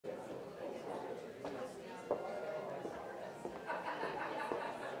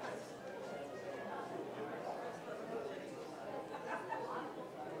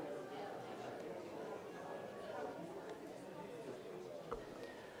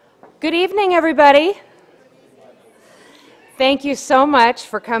Good evening, everybody. Thank you so much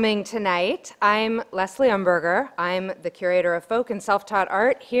for coming tonight. I'm Leslie Umberger. I'm the curator of folk and self-taught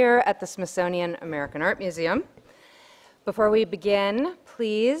art here at the Smithsonian American Art Museum. Before we begin,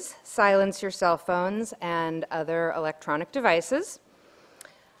 please silence your cell phones and other electronic devices.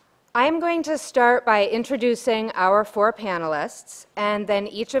 I'm going to start by introducing our four panelists, and then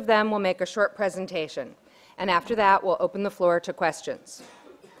each of them will make a short presentation. And after that, we'll open the floor to questions.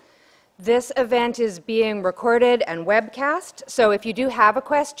 This event is being recorded and webcast, so if you do have a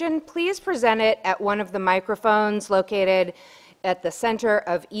question, please present it at one of the microphones located at the center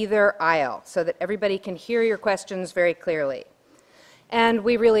of either aisle so that everybody can hear your questions very clearly. And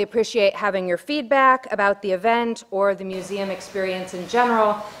we really appreciate having your feedback about the event or the museum experience in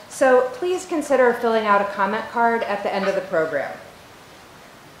general, so please consider filling out a comment card at the end of the program.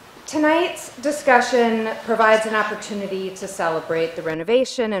 Tonight's discussion provides an opportunity to celebrate the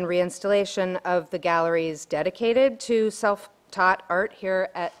renovation and reinstallation of the galleries dedicated to self-taught art here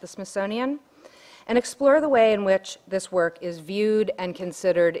at the Smithsonian, and explore the way in which this work is viewed and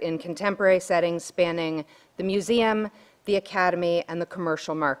considered in contemporary settings spanning the museum, the academy, and the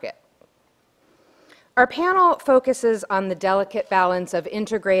commercial market. Our panel focuses on the delicate balance of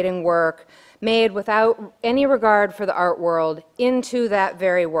integrating work made without any regard for the art world into that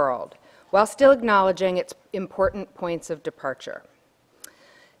very world, while still acknowledging its important points of departure.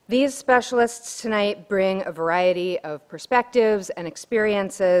 These specialists tonight bring a variety of perspectives and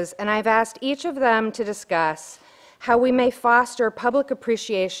experiences, and I've asked each of them to discuss how we may foster public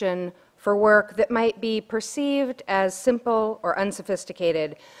appreciation for work that might be perceived as simple or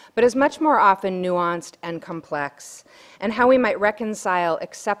unsophisticated, but is much more often nuanced and complex, and how we might reconcile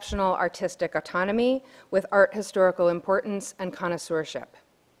exceptional artistic autonomy with art historical importance and connoisseurship.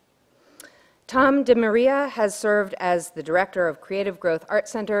 Tom DeMaria has served as the director of Creative Growth Art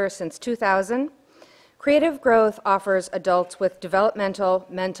Center since 2000. Creative Growth offers adults with developmental,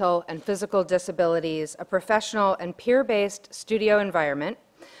 mental, and physical disabilities a professional and peer-based studio environment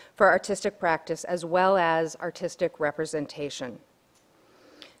for artistic practice as well as artistic representation.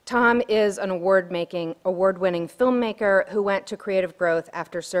 Tom is an award-winning filmmaker who went to Creative Growth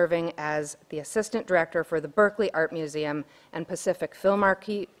after serving as the assistant director for the Berkeley Art Museum and Pacific Film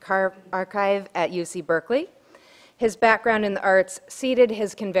Archive at UC Berkeley. His background in the arts seeded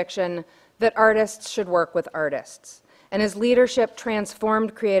his conviction that artists should work with artists, and his leadership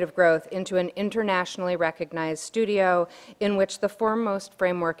transformed Creative Growth into an internationally recognized studio in which the foremost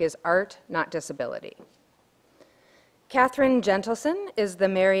framework is art, not disability. Catherine Gentleson is the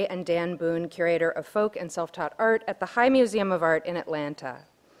Mary and Dan Boone Curator of Folk and Self-Taught Art at the High Museum of Art in Atlanta.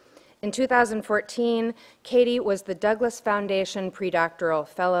 In 2014, Katie was the Douglas Foundation Predoctoral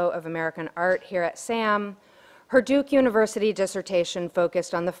Fellow of American Art here at SAM. Her Duke University dissertation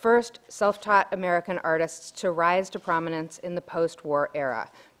focused on the first self-taught American artists to rise to prominence in the post-war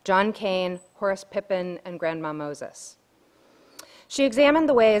era, John Kane, Horace Pippin, and Grandma Moses. She examined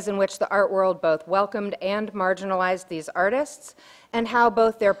the ways in which the art world both welcomed and marginalized these artists, and how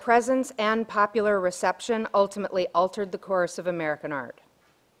both their presence and popular reception ultimately altered the course of American art.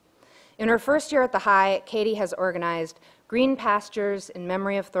 In her first year at the High, Katie has organized Green Pastures in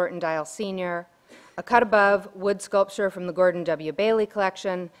memory of Thornton Dial Sr., A Cut Above, wood sculpture from the Gordon W. Bailey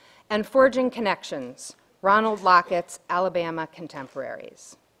collection, and Forging Connections, Ronald Lockett's Alabama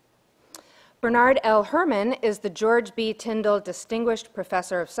Contemporaries. Bernard L. Herman is the George B. Tyndall Distinguished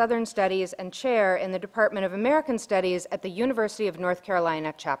Professor of Southern Studies and Chair in the Department of American Studies at the University of North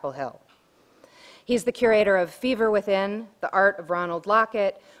Carolina, Chapel Hill. He's the curator of Fever Within, The Art of Ronald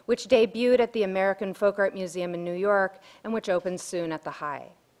Lockett, which debuted at the American Folk Art Museum in New York and which opens soon at the High.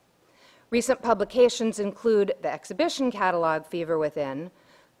 Recent publications include the exhibition catalog Fever Within,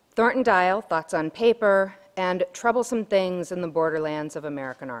 Thornton Dial, Thoughts on Paper, and Troublesome Things in the Borderlands of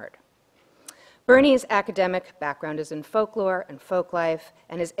American Art. Bernie's academic background is in folklore and folklife,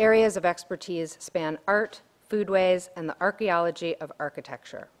 and his areas of expertise span art, foodways, and the archaeology of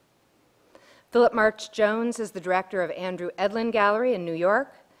architecture. Philip March Jones is the director of Andrew Edlin Gallery in New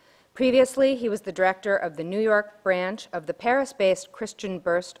York. Previously, he was the director of the New York branch of the Paris-based Christian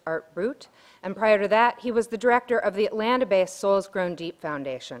Burst Art Brut, and prior to that, he was the director of the Atlanta-based Souls Grown Deep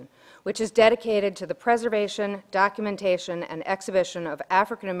Foundation, which is dedicated to the preservation, documentation, and exhibition of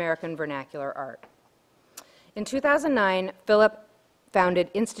African-American vernacular art. In 2009, Philip founded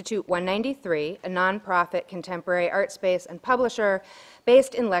Institute 193, a nonprofit contemporary art space and publisher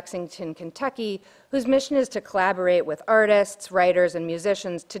based in Lexington, Kentucky, whose mission is to collaborate with artists, writers, and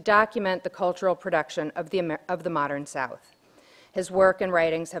musicians to document the cultural production of the modern South. His work and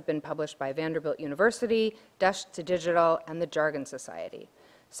writings have been published by Vanderbilt University, Dutch to Digital, and the Jargon Society.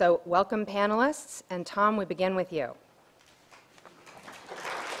 So welcome, panelists. And Tom, we begin with you.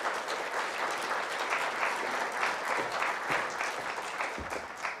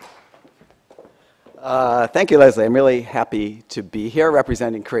 Thank you, Leslie. I'm really happy to be here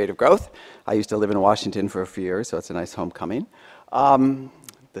representing creative growth. I used to live in Washington for a few years, so it's a nice homecoming.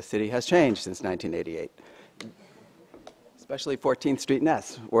 The city has changed since 1988, especially 14th Street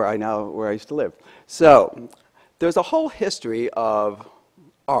Ness, where I used to live. So there's a whole history of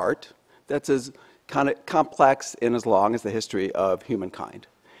art that's as kind of complex and as long as the history of humankind.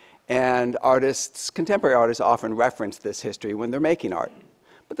 And artists, contemporary artists, often reference this history when they're making art.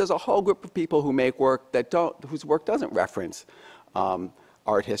 But there's a whole group of people who make work whose work doesn't reference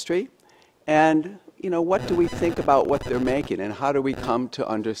art history. And what do we think about what they're making, and how do we come to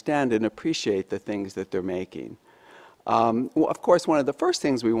understand and appreciate the things that they're making? Well, of course, one of the first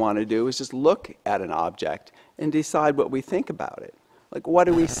things we want to do is just look at an object and decide what we think about it. Like, what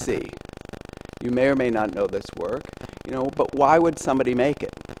do we see? You may or may not know this work, but why would somebody make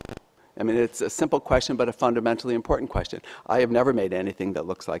it? I mean, it's a simple question, but a fundamentally important question. I have never made anything that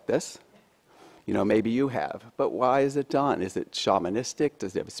looks like this. Maybe you have. But why is it done? Is it shamanistic?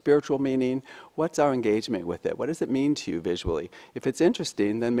 Does it have a spiritual meaning? What's our engagement with it? What does it mean to you visually? If it's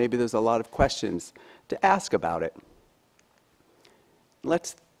interesting, then maybe there's a lot of questions to ask about it.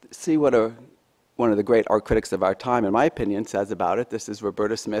 Let's see what one of the great art critics of our time, in my opinion, says about it. This is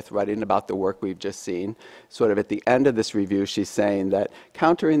Roberta Smith writing about the work we've just seen. Sort of at the end of this review, she's saying that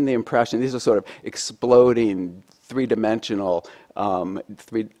countering the impression, these are sort of exploding, three-dimensional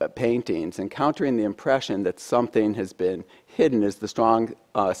paintings, and countering the impression that something has been hidden is the strong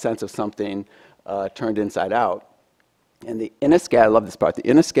sense of something turned inside out. And I love this part, the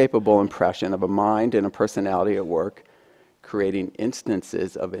inescapable impression of a mind and a personality at work, creating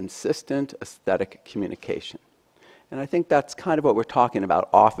instances of insistent aesthetic communication. And I think that's kind of what we're talking about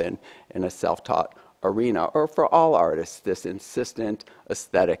often in a self-taught arena, or for all artists, this insistent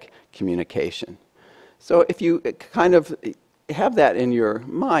aesthetic communication. So if you kind of have that in your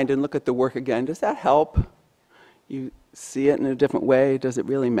mind and look at the work again, does that help you see it in a different way? Does it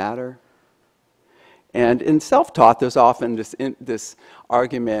really matter? And in self-taught, there's often this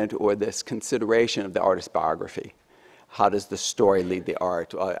argument or this consideration of the artist's biography. How does the story lead the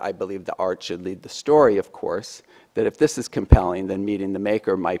art? I believe the art should lead the story, of course, that if this is compelling, then meeting the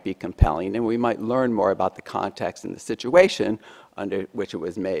maker might be compelling, and we might learn more about the context and the situation under which it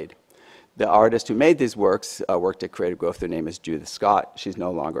was made. The artist who made these works worked at Creative Growth. Her name is Judith Scott. She's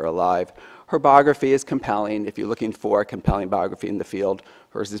no longer alive. Her biography is compelling. If you're looking for a compelling biography in the field,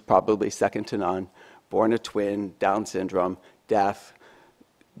 hers is probably second to none. Born a twin, Down syndrome, deaf,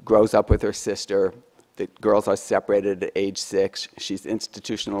 grows up with her sister. The girls are separated at age 6. She's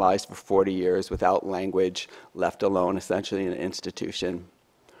institutionalized for 40 years without language, left alone essentially in an institution.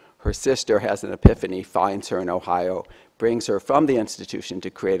 Her sister has an epiphany, finds her in Ohio, brings her from the institution to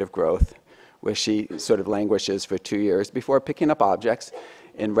Creative Growth, where she sort of languishes for 2 years before picking up objects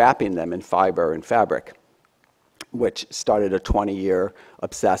and wrapping them in fiber and fabric, which started a 20-year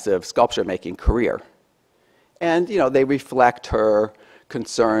obsessive sculpture-making career. And, they reflect her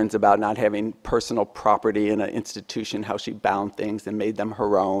concerns about not having personal property in an institution, how she bound things and made them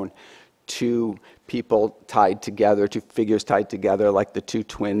her own, two people tied together, two figures tied together like the two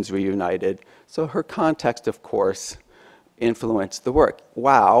twins reunited. So her context, of course, influenced the work.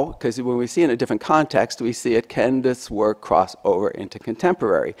 Wow, because when we see it in a different context, we see it, can this work cross over into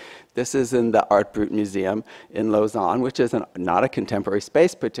contemporary? This is in the Art Brut Museum in Lausanne, which is not a contemporary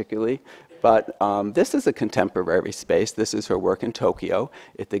space particularly, but this is a contemporary space. This is her work in Tokyo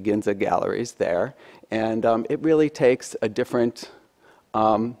at the Ginza Galleries there. And it really takes a different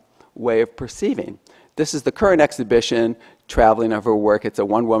way of perceiving. This is the current exhibition, traveling of her work. It's a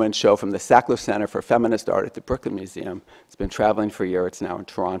one-woman show from the Sackler Center for Feminist Art at the Brooklyn Museum. It's been traveling for a year. It's now in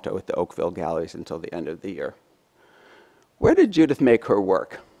Toronto at the Oakville Galleries until the end of the year. Where did Judith make her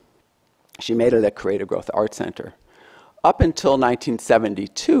work? She made it at Creative Growth Art Center. Up until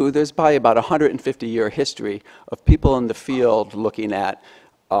 1972, there's probably about a 150-year history of people in the field looking at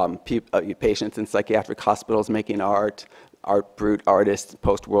patients in psychiatric hospitals making art, Art Brut artists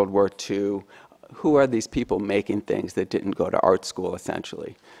post-World War II. Who are these people making things that didn't go to art school,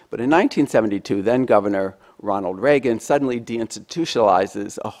 essentially? But in 1972, then Governor Ronald Reagan suddenly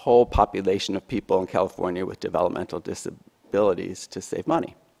deinstitutionalizes a whole population of people in California with developmental disabilities to save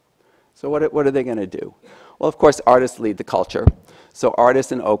money. So what are they going to do? Well, of course, artists lead the culture. So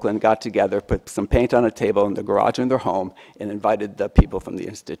artists in Oakland got together, put some paint on a table in the garage in their home, and invited the people from the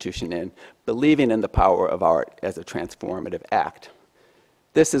institution in, believing in the power of art as a transformative act.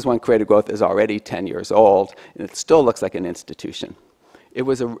 This is when Creative Growth is already 10 years old, and it still looks like an institution. It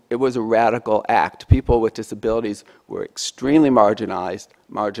was a radical act. People with disabilities were extremely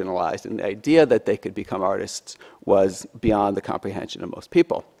marginalized, and the idea that they could become artists was beyond the comprehension of most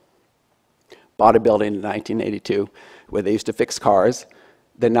people. Bodybuilding in 1982, where they used to fix cars,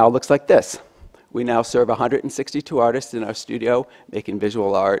 that now looks like this. We now serve 162 artists in our studio making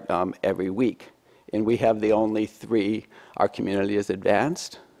visual art every week. And we have the only 3, our community is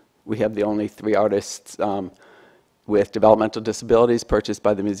advanced. We have the only 3 artists with developmental disabilities purchased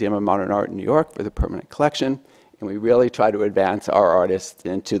by the Museum of Modern Art in New York for the permanent collection. And we really try to advance our artists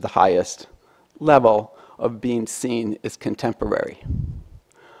into the highest level of being seen as contemporary.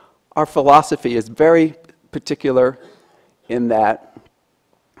 Our philosophy is very particular in that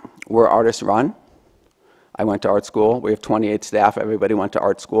we're artist run. I went to art school. We have 28 staff. Everybody went to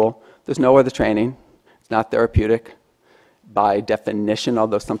art school. There's no other training. It's not therapeutic. By definition,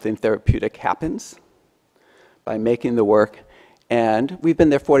 although something therapeutic happens, by making the work. And we've been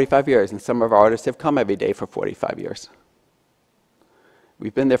there 45 years, and some of our artists have come every day for 45 years.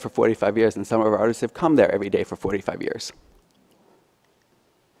 We've been there for 45 years, and some of our artists have come there every day for 45 years.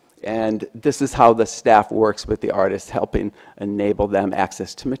 And this is how the staff works with the artists, helping enable them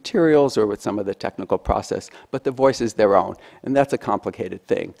access to materials or with some of the technical process. But the voice is their own, and that's a complicated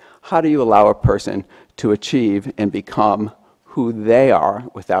thing. How do you allow a person to achieve and become who they are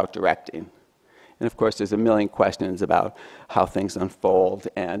without directing? And of course, there's a million questions about how things unfold.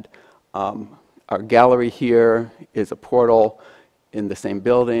 And our gallery here is a portal in the same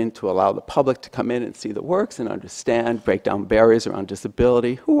building to allow the public to come in and see the works and understand, break down barriers around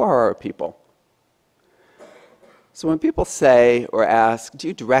disability. Who are our people? So when people say or ask, do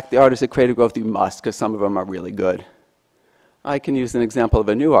you direct the artists at Creative Growth? You must, because some of them are really good. I can use an example of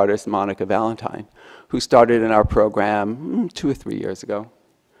a new artist, Monica Valentine, who started in our program 2 or 3 years ago.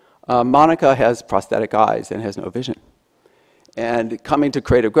 Monica has prosthetic eyes and has no vision. And coming to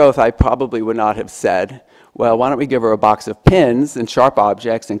Creative Growth, I probably would not have said, well, why don't we give her a box of pins and sharp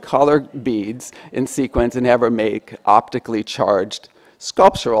objects and color beads in sequence and have her make optically charged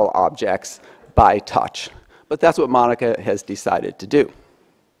sculptural objects by touch. But that's what Monica has decided to do.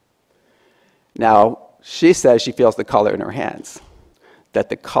 Now, she says she feels the color in her hands, that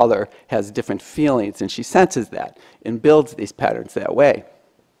the color has different feelings, and she senses that and builds these patterns that way.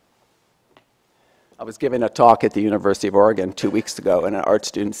 I was giving a talk at the University of Oregon 2 weeks ago, and an art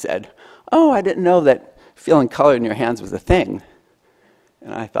student said, oh, I didn't know that feeling color in your hands was a thing.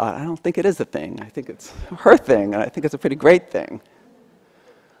 And I thought, I don't think it is a thing. I think it's her thing, and I think it's a pretty great thing.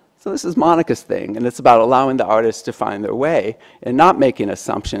 So this is Monica's thing, and it's about allowing the artists to find their way and not making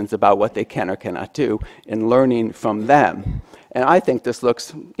assumptions about what they can or cannot do and learning from them. And I think this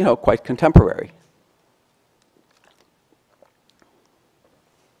looks, quite contemporary.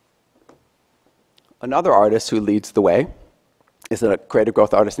 Another artist who leads the way is a creative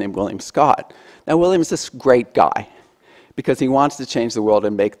growth artist named William Scott. Now, William's this great guy because he wants to change the world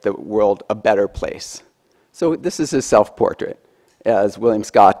and make the world a better place. So this is his self-portrait as William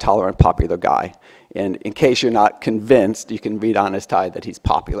Scott, tolerant, popular guy. And in case you're not convinced, you can read on his tie that he's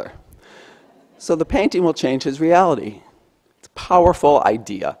popular. So the painting will change his reality. It's a powerful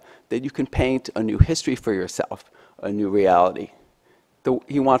idea that you can paint a new history for yourself, a new reality.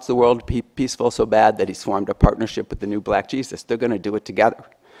 He wants the world to be peaceful so bad that he's formed a partnership with the new Black Jesus. They're going to do it together.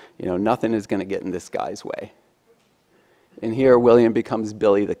 Nothing is going to get in this guy's way. And here William becomes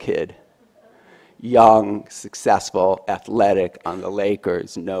Billy the Kid. Young, successful, athletic, on the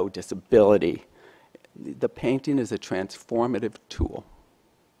Lakers, no disability. The painting is a transformative tool.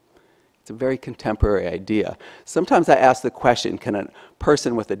 It's a very contemporary idea. Sometimes I ask the question, can a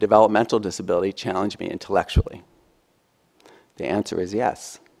person with a developmental disability challenge me intellectually? The answer is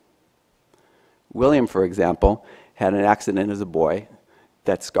yes. William, for example, had an accident as a boy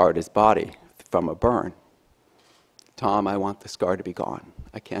that scarred his body from a burn. Tom, I want the scar to be gone.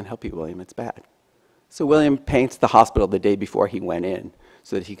 I can't help you, William, it's bad. So William paints the hospital the day before he went in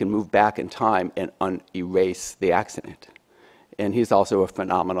so that he can move back in time and erase the accident. And he's also a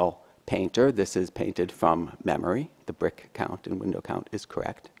phenomenal painter. This is painted from memory. The brick count and window count is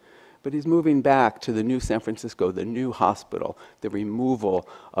correct. But he's moving back to the new San Francisco, the new hospital, the removal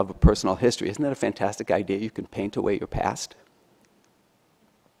of a personal history. Isn't that a fantastic idea? You can paint away your past.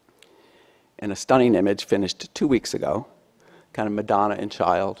 And a stunning image finished 2 weeks ago, kind of Madonna and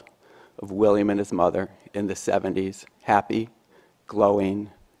child, of William and his mother in the 70s, happy, glowing,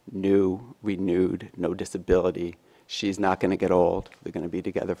 new, renewed, no disability. She's not going to get old. They're going to be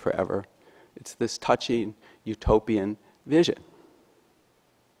together forever. It's this touching, utopian vision.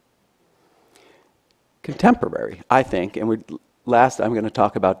 Contemporary, I think, and last I'm going to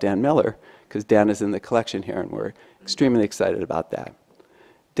talk about Dan Miller, because Dan is in the collection here, and we're extremely excited about that.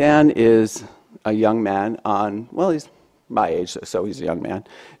 Dan is a young man on, well, he's my age, so he's a young man.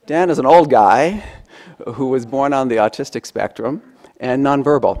 Dan is an old guy who was born on the autistic spectrum and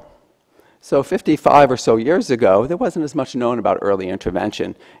nonverbal. So 55 or so years ago, there wasn't as much known about early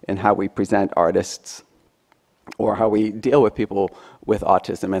intervention in how we present artists or how we deal with people with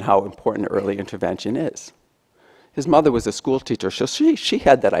autism and how important early intervention is. His mother was a school teacher, so she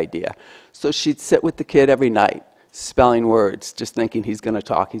had that idea. So she'd sit with the kid every night, spelling words, just thinking he's going to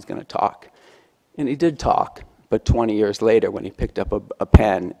talk, he's going to talk. And he did talk, but 20 years later, when he picked up a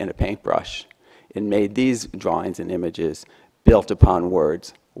pen and a paintbrush and made these drawings and images built upon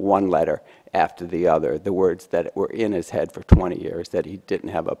words, one letter after the other, the words that were in his head for 20 years that he didn't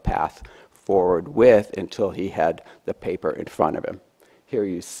have a path forward with until he had the paper in front of him. Here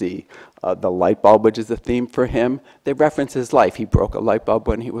you see the light bulb, which is a theme for him. They reference his life. He broke a light bulb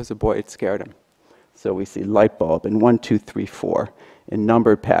when he was a boy. It scared him. So we see light bulb in 1, 2, 3, 4 in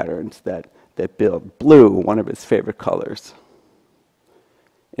numbered patterns that build. Blue, one of his favorite colors.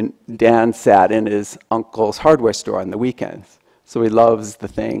 And Dan sat in his uncle's hardware store on the weekends. So he loves the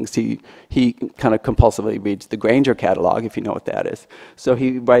things. He kind of compulsively reads the Granger catalog, if you know what that is. So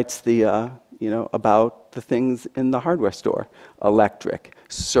he writes the, about the things in the hardware store. Electric,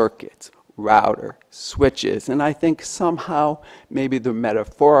 circuits, router, switches. And I think somehow maybe they're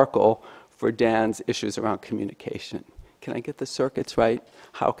metaphorical for Dan's issues around communication. Can I get the circuits right?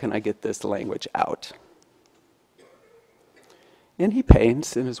 How can I get this language out? And he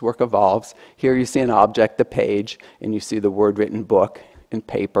paints, and his work evolves. Here you see an object, the page, and you see the word-written book in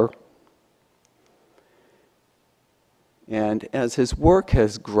paper. And as his work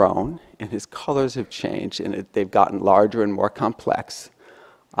has grown, and his colors have changed, and they've gotten larger and more complex,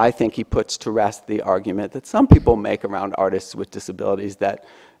 I think he puts to rest the argument that some people make around artists with disabilities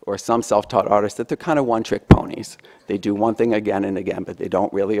or some self-taught artists, that they're kind of one-trick ponies. They do one thing again and again, but they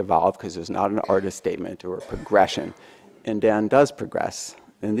don't really evolve because there's not an artist statement or a progression. And Dan does progress,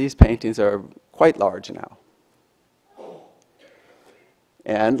 and these paintings are quite large now.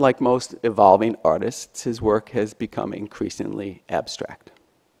 And like most evolving artists, his work has become increasingly abstract.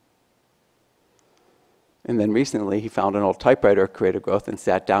 And then recently, he found an old typewriter at Creative Growth and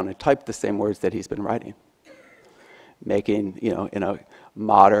sat down and typed the same words that he's been writing, making, in a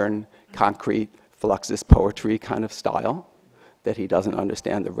modern, concrete, fluxus poetry kind of style that he doesn't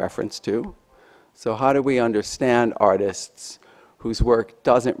understand the reference to. So how do we understand artists whose work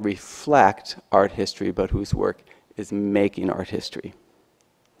doesn't reflect art history, but whose work is making art history?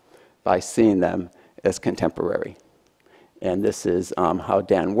 By seeing them as contemporary. And this is how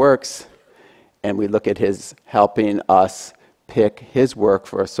Dan works. And we look at his helping us pick his work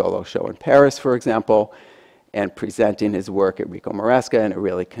for a solo show in Paris, for example, and presenting his work at Rico Maresca in a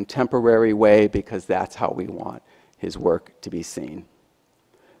really contemporary way, because that's how we want his work to be seen.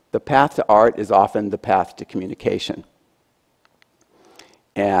 The path to art is often the path to communication.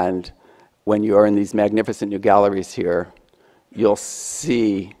 And when you're in these magnificent new galleries here, you'll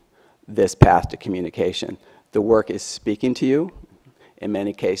see this path to communication. The work is speaking to you. In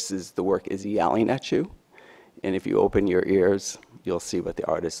many cases, the work is yelling at you. And if you open your ears, you'll see what the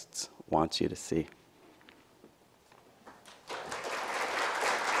artist wants you to see.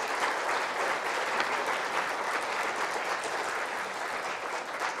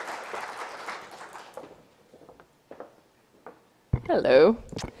 Hello.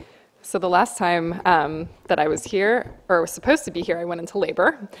 So the last time that I was here, or was supposed to be here, I went into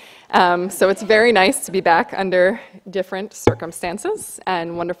labor. So it's very nice to be back under different circumstances,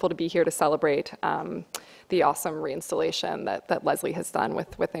 and wonderful to be here to celebrate the awesome reinstallation that Leslie has done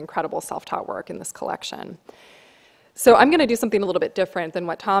with incredible self-taught work in this collection. So I'm going to do something a little bit different than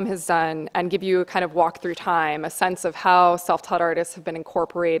what Tom has done and give you a kind of walk through time, a sense of how self-taught artists have been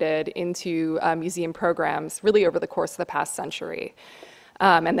incorporated into museum programs really over the course of the past century,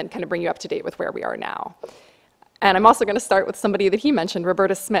 and then kind of bring you up to date with where we are now. And I'm also going to start with somebody that he mentioned,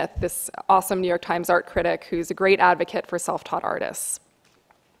 Roberta Smith, this awesome New York Times art critic who's a great advocate for self-taught artists.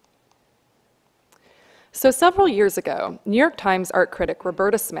 So several years ago, New York Times art critic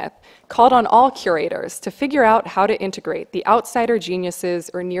Roberta Smith called on all curators to figure out how to integrate the outsider geniuses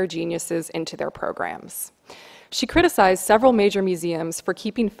or near geniuses into their programs. She criticized several major museums for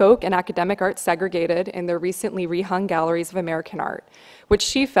keeping folk and academic art segregated in their recently rehung galleries of American art, which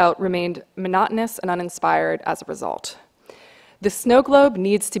she felt remained monotonous and uninspired as a result. "The snow globe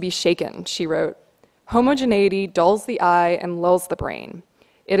needs to be shaken," she wrote. "Homogeneity dulls the eye and lulls the brain.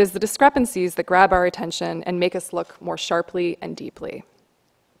 It is the discrepancies that grab our attention and make us look more sharply and deeply."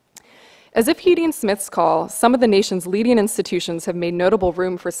 As if heeding Smith's call, some of the nation's leading institutions have made notable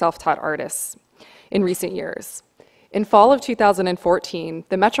room for self-taught artists in recent years. In fall of 2014,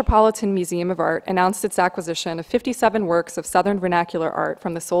 the Metropolitan Museum of Art announced its acquisition of 57 works of Southern vernacular art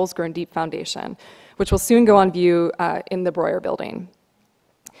from the Souls Grown Deep Foundation, which will soon go on view in the Breuer Building.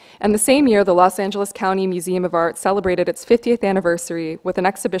 And the same year, the Los Angeles County Museum of Art celebrated its 50th anniversary with an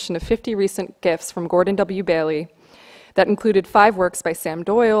exhibition of 50 recent gifts from Gordon W. Bailey that included 5 works by Sam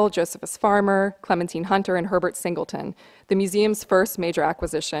Doyle, Josephus Farmer, Clementine Hunter, and Herbert Singleton, the museum's first major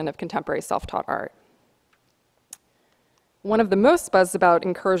acquisition of contemporary self-taught art. One of the most buzzed about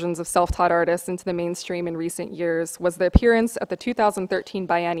incursions of self-taught artists into the mainstream in recent years was the appearance at the 2013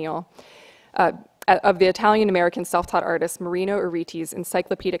 biennial of the Italian-American self-taught artist Marino Urriti's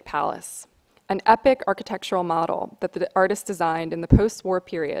Encyclopedic Palace, an epic architectural model that the artist designed in the post-war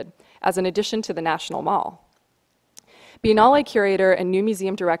period as an addition to the National Mall. Biennale curator and new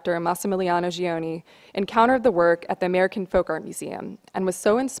museum director Massimiliano Gioni encountered the work at the American Folk Art Museum and was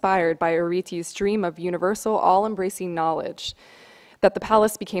so inspired by Urriti's dream of universal, all-embracing knowledge that the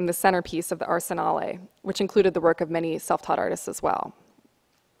palace became the centerpiece of the Arsenale, which included the work of many self-taught artists as well.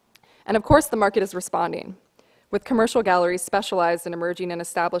 And of course, the market is responding, with commercial galleries specialized in emerging and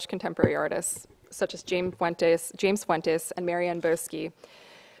established contemporary artists, such as James Fuentes and Marianne Boesky,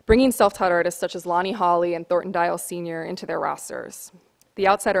 bringing self-taught artists such as Lonnie Hawley and Thornton Dial Sr. into their rosters. The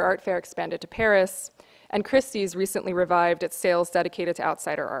Outsider Art Fair expanded to Paris, and Christie's recently revived its sales dedicated to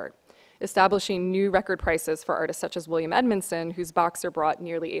outsider art, establishing new record prices for artists such as William Edmondson, whose Boxer brought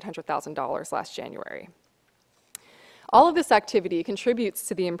nearly $800,000 last January. All of this activity contributes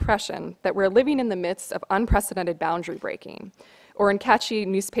to the impression that we're living in the midst of unprecedented boundary breaking, or in catchy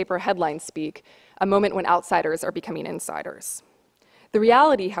newspaper headline speak, a moment when outsiders are becoming insiders. The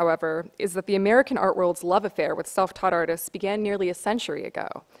reality, however, is that the American art world's love affair with self-taught artists began nearly a century ago,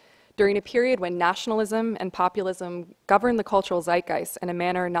 during a period when nationalism and populism governed the cultural zeitgeist in a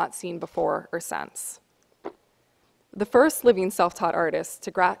manner not seen before or since. The first living self-taught artist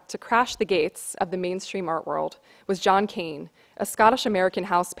to crash the gates of the mainstream art world was John Cain, a Scottish-American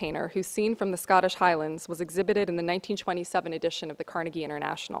house painter whose scene from the Scottish Highlands was exhibited in the 1927 edition of the Carnegie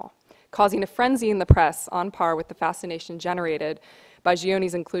International, causing a frenzy in the press on par with the fascination generated by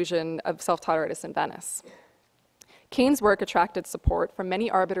Gioni's inclusion of self-taught artists in Venice. Cain's work attracted support from many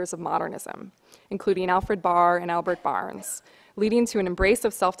arbiters of modernism, including Alfred Barr and Albert Barnes, leading to an embrace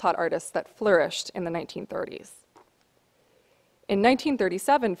of self-taught artists that flourished in the 1930s. In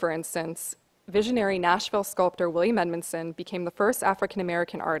 1937, for instance, visionary Nashville sculptor William Edmondson became the first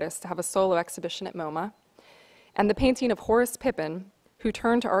African-American artist to have a solo exhibition at MoMA, and the painting of Horace Pippin, who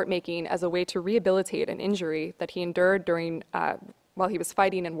turned to art making as a way to rehabilitate an injury that he endured while he was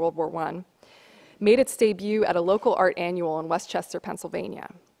fighting in World War I, made its debut at a local art annual in Westchester, Pennsylvania.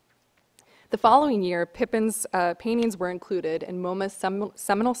 The following year, Pippin's paintings were included in MoMA's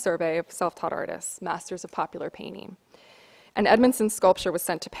seminal survey of self-taught artists, Masters of Popular Painting. And Edmondson's sculpture was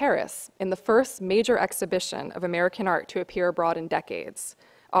sent to Paris in the first major exhibition of American art to appear abroad in decades,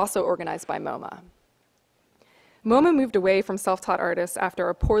 also organized by MoMA. MoMA moved away from self-taught artists after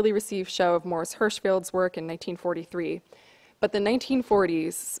a poorly received show of Morris Hirschfield's work in 1943, but the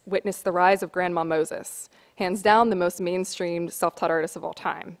 1940s witnessed the rise of Grandma Moses, hands down the most mainstream self-taught artist of all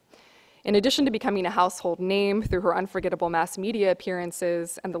time. In addition to becoming a household name through her unforgettable mass media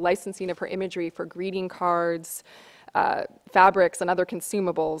appearances and the licensing of her imagery for greeting cards, fabrics, and other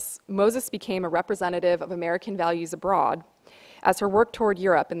consumables, Moses became a representative of American values abroad as her work toured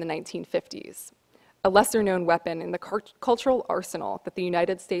Europe in the 1950s, a lesser-known weapon in the cultural arsenal that the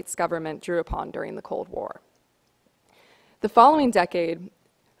United States government drew upon during the Cold War. The following decade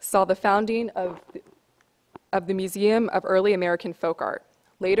saw the founding of the Museum of Early American Folk Art,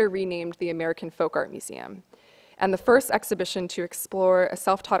 later renamed the American Folk Art Museum, and the first exhibition to explore a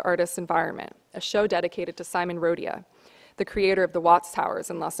self-taught artist's environment, a show dedicated to Simon Rodia, the creator of the Watts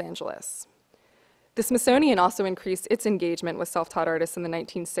Towers in Los Angeles. The Smithsonian also increased its engagement with self-taught artists in the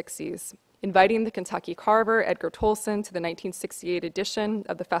 1960s, inviting the Kentucky carver Edgar Tolson to the 1968 edition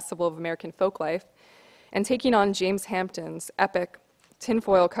of the Festival of American Folklife, and taking on James Hampton's epic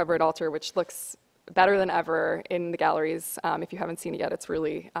tinfoil-covered altar, which looks better than ever in the galleries. If you haven't seen it yet, it's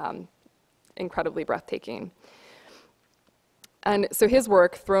really incredibly breathtaking. And so his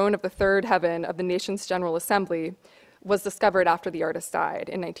work, Throne of the Third Heaven of the Nation's General Assembly, was discovered after the artist died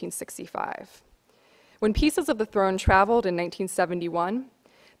in 1965. When Pieces of the Throne traveled in 1971,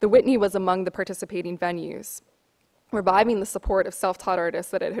 the Whitney was among the participating venues, reviving the support of self-taught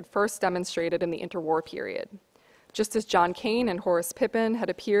artists that it had first demonstrated in the interwar period. Just as John Cain and Horace Pippin had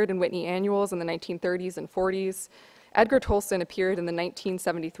appeared in Whitney annuals in the 1930s and 40s, Edgar Tolson appeared in the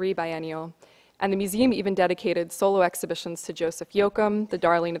 1973 biennial, And the museum even dedicated solo exhibitions to Joseph Yoakum, the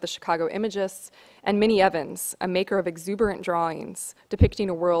darling of the Chicago Imagists, and Minnie Evans, a maker of exuberant drawings depicting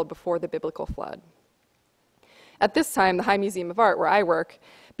a world before the biblical flood. At this time, the High Museum of Art, where I work,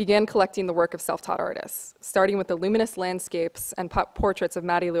 began collecting the work of self-taught artists, starting with the luminous landscapes and portraits of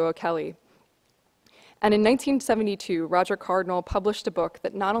Mattie Lou O'Kelly. And in 1972, Roger Cardinal published a book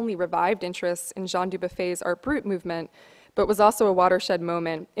that not only revived interest in Jean Dubuffet's Art Brut movement, but was also a watershed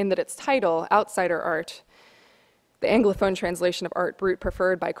moment in that its title, Outsider Art, the Anglophone translation of Art Brut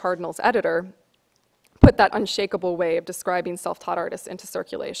preferred by Cardinal's editor, put that unshakable way of describing self-taught artists into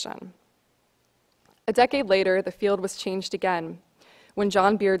circulation. A decade later, the field was changed again when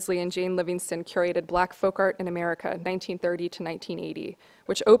John Beardsley and Jane Livingston curated Black folk art in America, 1930 to 1980,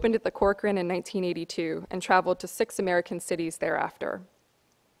 which opened at the Corcoran in 1982 and traveled to 6 American cities thereafter.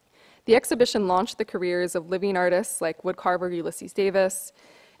 The exhibition launched the careers of living artists like woodcarver Ulysses Davis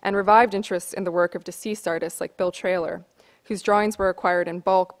and revived interest in the work of deceased artists like Bill Traylor, whose drawings were acquired in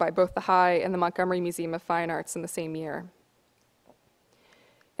bulk by both the High and the Montgomery Museum of Fine Arts in the same year.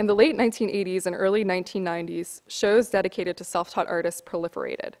 In the late 1980s and early 1990s, shows dedicated to self-taught artists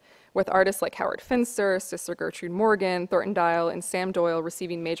proliferated, with artists like Howard Finster, Sister Gertrude Morgan, Thornton Dial, and Sam Doyle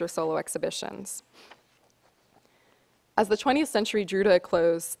receiving major solo exhibitions. As the 20th century drew to a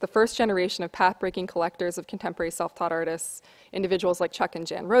close, the first generation of path-breaking collectors of contemporary self-taught artists, individuals like Chuck and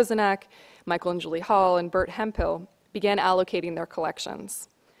Jan Rosenack, Michael and Julie Hall, and Bert Hemphill, began allocating their collections.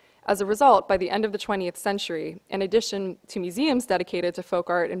 As a result, by the end of the 20th century, in addition to museums dedicated to folk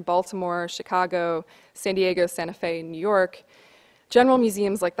art in Baltimore, Chicago, San Diego, Santa Fe, and New York, general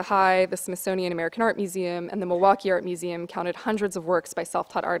museums like the High, the Smithsonian American Art Museum, and the Milwaukee Art Museum counted hundreds of works by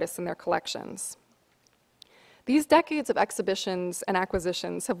self-taught artists in their collections. These decades of exhibitions and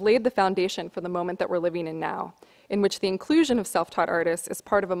acquisitions have laid the foundation for the moment that we're living in now, in which the inclusion of self-taught artists is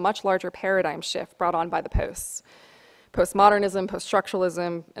part of a much larger paradigm shift brought on by the posts. Postmodernism,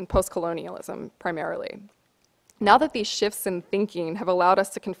 post-structuralism, and post-colonialism, primarily. Now that these shifts in thinking have allowed us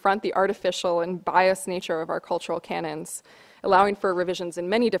to confront the artificial and biased nature of our cultural canons, allowing for revisions in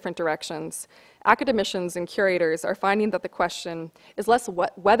many different directions, academicians and curators are finding that the question is less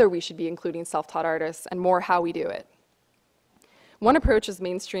whether we should be including self-taught artists and more how we do it. One approach is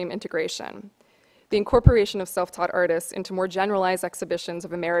mainstream integration, the incorporation of self-taught artists into more generalized exhibitions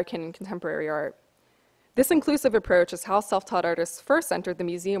of American and contemporary art. This inclusive approach is how self-taught artists first entered the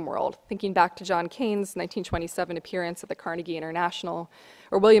museum world, thinking back to John Kane's 1927 appearance at the Carnegie International,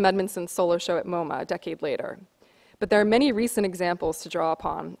 or William Edmondson's solo show at MoMA a decade later. But there are many recent examples to draw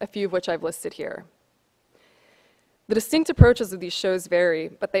upon, a few of which I've listed here. The distinct approaches of these shows vary,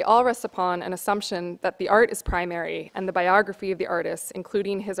 but they all rest upon an assumption that the art is primary and the biography of the artist,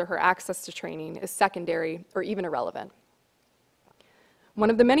 including his or her access to training, is secondary or even irrelevant. One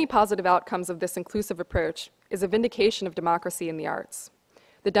of the many positive outcomes of this inclusive approach is a vindication of democracy in the arts,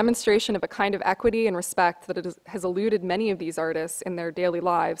 the demonstration of a kind of equity and respect that has eluded many of these artists in their daily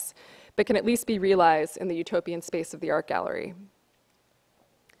lives, but can at least be realized in the utopian space of the art gallery.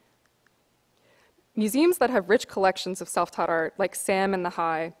 Museums that have rich collections of self-taught art, like SAM and the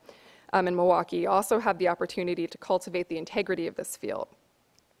High in Milwaukee, also have the opportunity to cultivate the integrity of this field.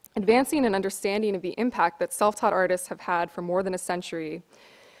 Advancing an understanding of the impact that self-taught artists have had for more than a century,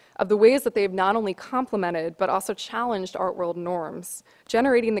 of the ways that they've not only complemented but also challenged art world norms,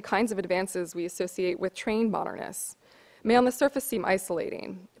 generating the kinds of advances we associate with trained modernists, may on the surface seem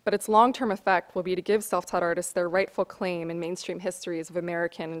isolating, but its long-term effect will be to give self-taught artists their rightful claim in mainstream histories of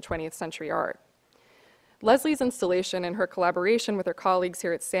American and 20th century art. Leslie's installation and her collaboration with her colleagues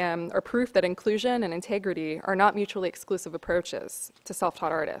here at SAM are proof that inclusion and integrity are not mutually exclusive approaches to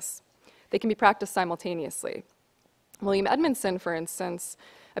self-taught artists. They can be practiced simultaneously. William Edmondson, for instance,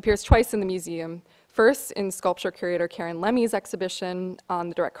 appears twice in the museum, first in sculpture curator Karen Lemmy's exhibition on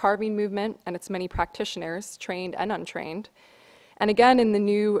the direct carving movement and its many practitioners, trained and untrained, and again in the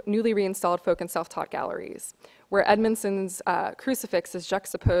newly reinstalled folk and self-taught galleries, where Edmondson's crucifix is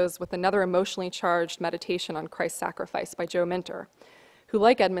juxtaposed with another emotionally charged meditation on Christ's sacrifice by Joe Minter, who,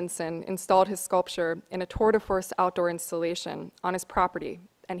 like Edmondson, installed his sculpture in a tour de force outdoor installation on his property,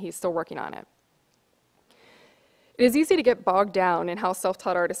 and he's still working on it. It is easy to get bogged down in how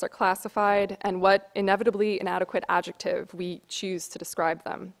self-taught artists are classified and what inevitably inadequate adjective we choose to describe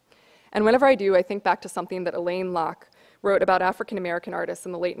them. And whenever I do, I think back to something that Elaine Locke wrote about African-American artists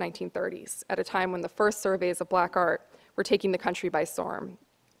in the late 1930s, at a time when the first surveys of black art were taking the country by storm.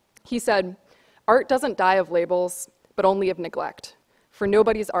 He said, "Art doesn't die of labels, but only of neglect, for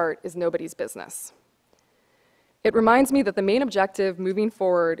nobody's art is nobody's business." It reminds me that the main objective moving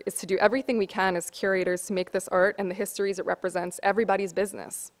forward is to do everything we can as curators to make this art and the histories it represents everybody's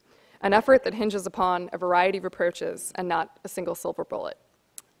business, an effort that hinges upon a variety of approaches and not a single silver bullet.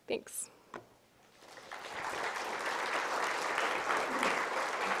 Thanks.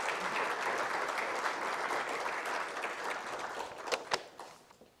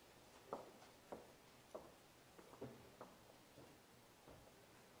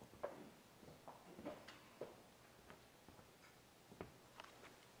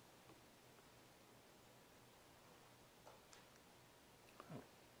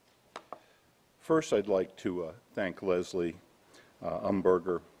 First, I'd like to thank Leslie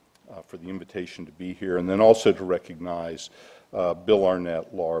Umberger for the invitation to be here, and then also to recognize Bill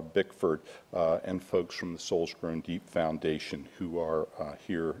Arnett, Laura Bickford, and folks from the Souls Grown Deep Foundation who are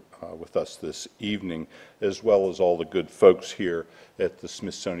here with us this evening, as well as all the good folks here at the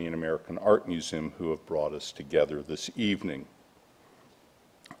Smithsonian American Art Museum who have brought us together this evening.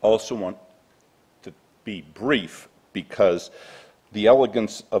 I also want to be brief because the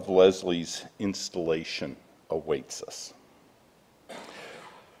elegance of Leslie's installation awaits us.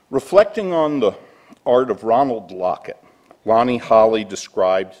 Reflecting on the art of Ronald Lockett, Lonnie Holley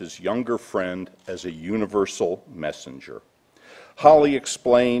described his younger friend as a universal messenger. Holley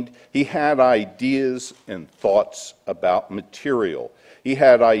explained he had ideas and thoughts about material. He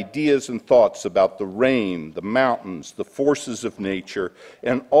had ideas and thoughts about the rain, the mountains, the forces of nature,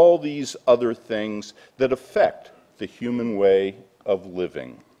 and all these other things that affect the human way of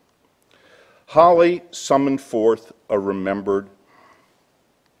living. Holley summoned forth a remembered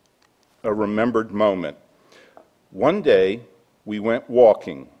moment. One day, we went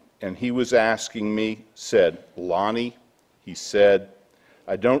walking, and he was asking me, said, "Lonnie," he said,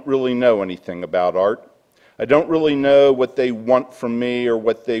 "I don't really know anything about art. I don't really know what they want from me or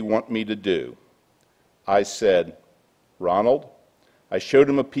what they want me to do." I said, "Ronald," I showed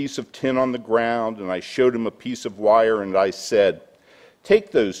him a piece of tin on the ground, and I showed him a piece of wire, and I said,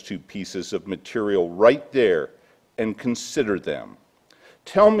 "Take those two pieces of material right there and consider them.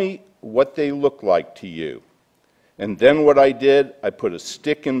 Tell me what they look like to you." And then what I did, I put a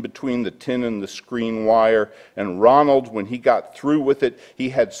stick in between the tin and the screen wire, and Ronald, when he got through with it, he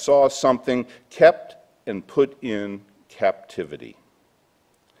had saw something kept and put in captivity.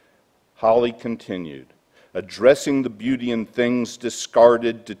 Holley continued, addressing the beauty in things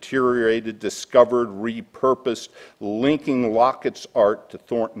discarded, deteriorated, discovered, repurposed, linking Lockett's art to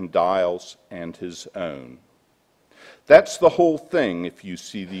Thornton Dial's and his own. That's the whole thing if you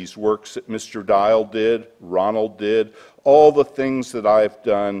see these works that Mr. Dial did, Ronald did, all the things that I've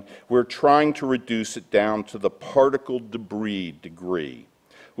done. We're trying to reduce it down to the particle debris degree.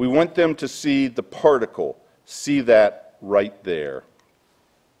 We want them to see the particle, see that right there.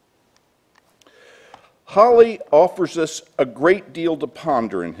 Holley offers us a great deal to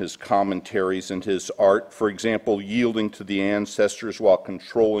ponder in his commentaries and his art, for example, Yielding to the Ancestors While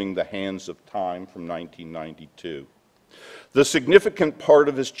Controlling the Hands of Time from 1992. The significant part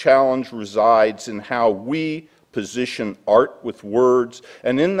of his challenge resides in how we position art with words,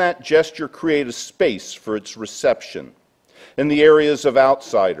 and in that gesture create a space for its reception. In the areas of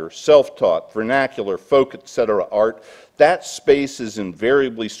outsider, self-taught, vernacular, folk, etc. art, that space is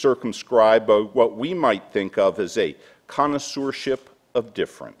invariably circumscribed by what we might think of as a connoisseurship of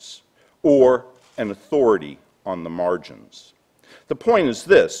difference, or an authority on the margins. The point is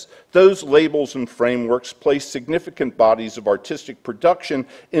this: those labels and frameworks place significant bodies of artistic production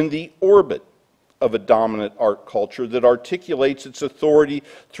in the orbit of a dominant art culture that articulates its authority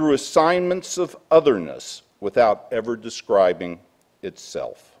through assignments of otherness without ever describing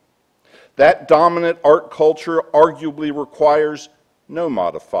itself. That dominant art culture arguably requires no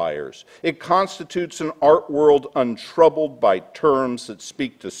modifiers. It constitutes an art world untroubled by terms that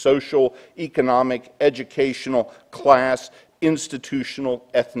speak to social, economic, educational, class, institutional,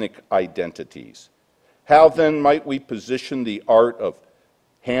 ethnic identities. How then might we position the art of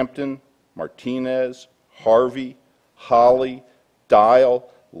Hampton, Martinez, Harvey, Holley, Dial,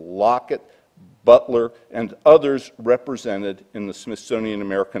 Lockett, Butler, and others represented in the Smithsonian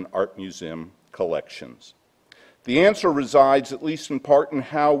American Art Museum collections? The answer resides, at least in part, in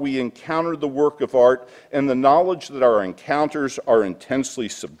how we encounter the work of art and the knowledge that our encounters are intensely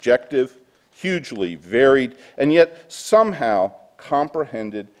subjective, hugely varied, and yet somehow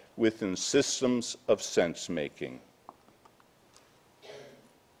comprehended within systems of sense-making.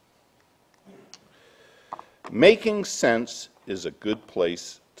 Making sense is a good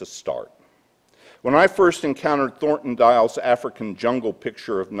place to start. When I first encountered Thornton Dial's African Jungle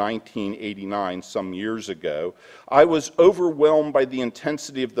picture of 1989, some years ago, I was overwhelmed by the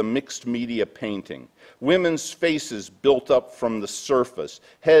intensity of the mixed media painting. Women's faces built up from the surface,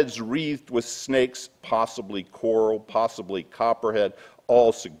 heads wreathed with snakes, possibly coral, possibly copperhead,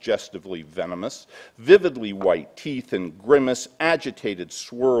 all suggestively venomous, vividly white teeth and grimace, agitated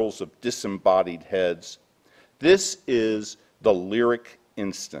swirls of disembodied heads. This is the lyric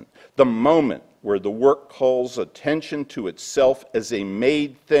instant, the moment where the work calls attention to itself as a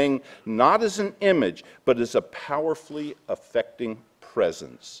made thing, not as an image, but as a powerfully affecting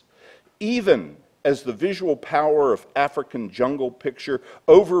presence. Even as the visual power of African Jungle picture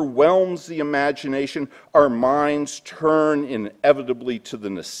overwhelms the imagination, our minds turn inevitably to the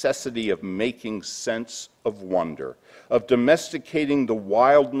necessity of making sense of wonder, of domesticating the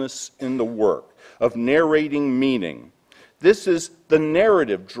wildness in the work, of narrating meaning. This is the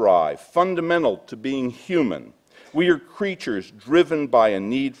narrative drive, fundamental to being human. We are creatures driven by a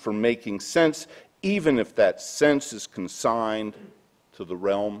need for making sense, even if that sense is consigned to the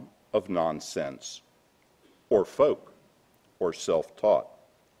realm of nonsense, or folk, or self-taught,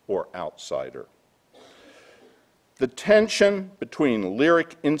 or outsider. The tension between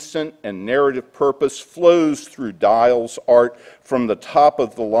lyric instant and narrative purpose flows through Dial's art from the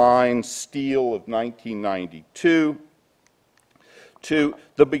top-of-the-line steel of 1992 to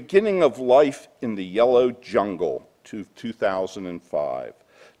the beginning of life in the yellow jungle to 2005.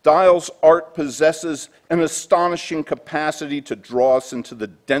 Dial's art possesses an astonishing capacity to draw us into the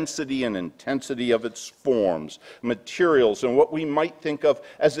density and intensity of its forms, materials, and what we might think of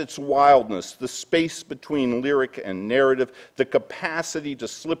as its wildness, the space between lyric and narrative, the capacity to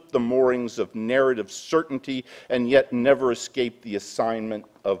slip the moorings of narrative certainty and yet never escape the assignment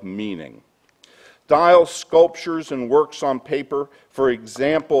of meaning. Dial's sculptures and works on paper, for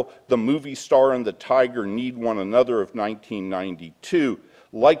example, The Movie Star and the Tiger Need One Another of 1992,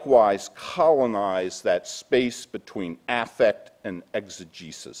 likewise colonize that space between affect and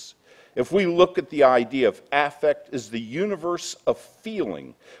exegesis. If we look at the idea of affect as the universe of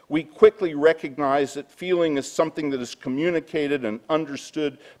feeling, we quickly recognize that feeling is something that is communicated and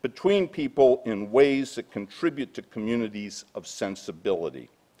understood between people in ways that contribute to communities of sensibility.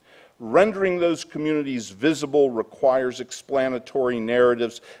 Rendering those communities visible requires explanatory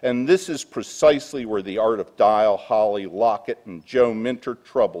narratives, and this is precisely where the art of Dial, Holly, Lockett, and Joe Minter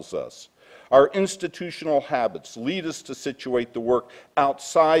troubles us. Our institutional habits lead us to situate the work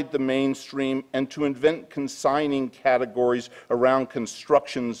outside the mainstream and to invent consigning categories around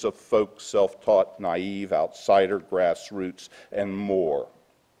constructions of folk, self-taught, naive, outsider, grassroots, and more.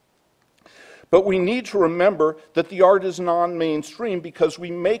 But we need to remember that the art is non-mainstream because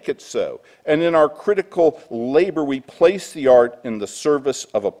we make it so. And in our critical labor, we place the art in the service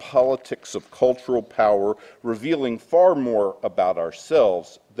of a politics of cultural power, revealing far more about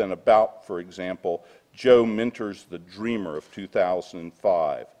ourselves than about, for example, Joe Minter's The Dreamer of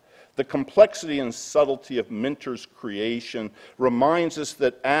 2005. The complexity and subtlety of Minter's creation reminds us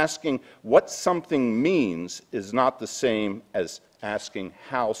that asking what something means is not the same as asking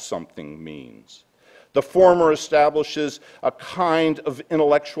how something means. The former establishes a kind of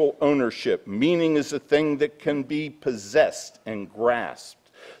intellectual ownership. Meaning is a thing that can be possessed and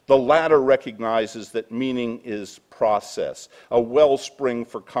grasped. The latter recognizes that meaning is process, a wellspring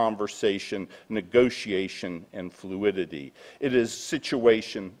for conversation, negotiation, and fluidity. It is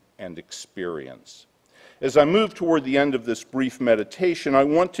situation and experience. As I move toward the end of this brief meditation, I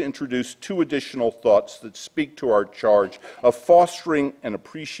want to introduce two additional thoughts that speak to our charge of fostering an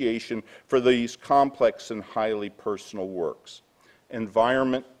appreciation for these complex and highly personal works: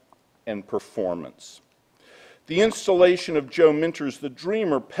 environment and performance. The installation of Joe Minter's The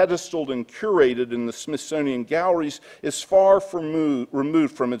Dreamer, pedestaled and curated in the Smithsonian galleries, is far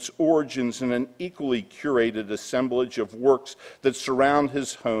removed from its origins in an equally curated assemblage of works that surround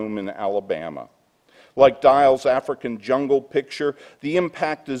his home in Alabama. Like Dial's African Jungle picture, the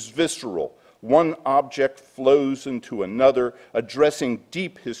impact is visceral. One object flows into another, addressing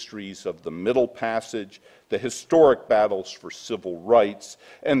deep histories of the Middle Passage, the historic battles for civil rights,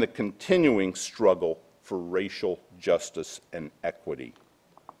 and the continuing struggle for racial justice and equity.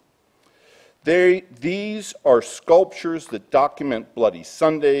 These are sculptures that document Bloody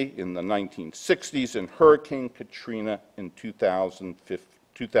Sunday in the 1960s and Hurricane Katrina in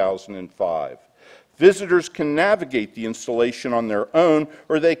 2005. Visitors can navigate the installation on their own,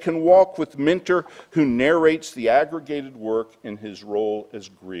 or they can walk with Minter, who narrates the aggregated work in his role as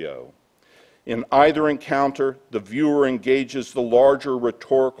griot. In either encounter, the viewer engages the larger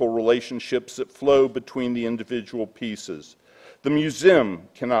rhetorical relationships that flow between the individual pieces. The museum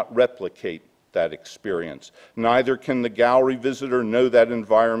cannot replicate that experience. Neither can the gallery visitor know that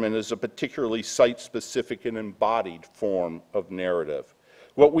environment as a particularly site-specific and embodied form of narrative.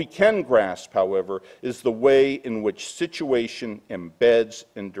 What we can grasp, however, is the way in which situation embeds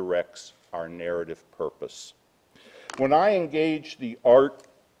and directs our narrative purpose. When I engage the art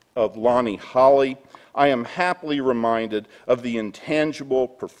of Lonnie Holley, I am happily reminded of the intangible,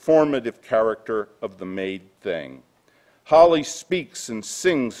 performative character of the made thing. Holley speaks and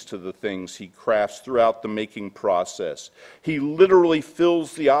sings to the things he crafts throughout the making process. He literally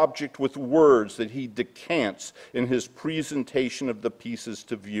fills the object with words that he decants in his presentation of the pieces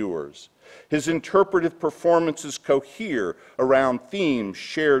to viewers. His interpretive performances cohere around themes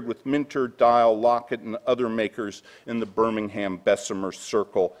shared with Minter, Dial, Lockett, and other makers in the Birmingham Bessemer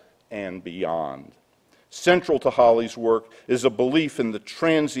Circle and beyond. Central to Holley's work is a belief in the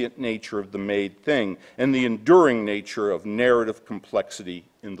transient nature of the made thing and the enduring nature of narrative complexity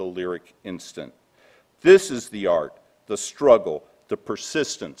in the lyric instant. This is the art, the struggle, the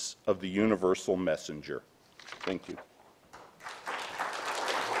persistence of the universal messenger. Thank you.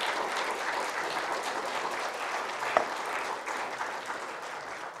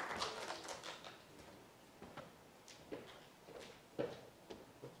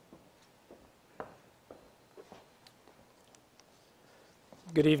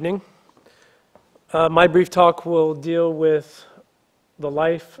 Good evening. My brief talk will deal with the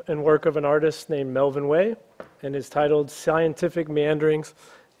life and work of an artist named Melvin Way and is titled Scientific Meanderings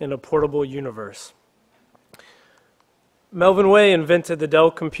in a Portable Universe. Melvin Way invented the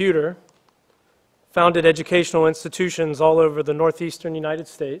Dell computer, founded educational institutions all over the northeastern United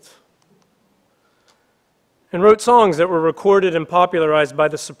States, and wrote songs that were recorded and popularized by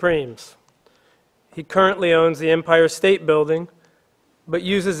the Supremes. He currently owns the Empire State Building, but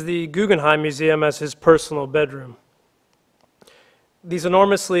uses the Guggenheim Museum as his personal bedroom. These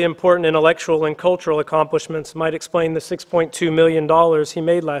enormously important intellectual and cultural accomplishments might explain the $6.2 million he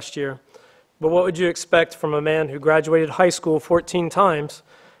made last year, but what would you expect from a man who graduated high school 14 times,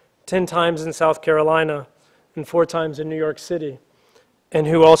 10 times in South Carolina, and 4 times in New York City, and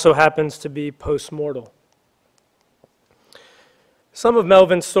who also happens to be post-mortal? Some of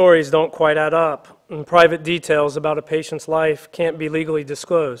Melvin's stories don't quite add up, and private details about a patient's life can't be legally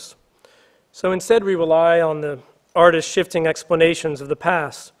disclosed. So instead we rely on the artist's shifting explanations of the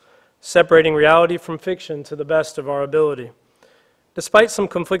past, separating reality from fiction to the best of our ability. Despite some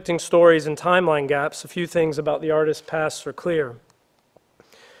conflicting stories and timeline gaps, a few things about the artist's past are clear.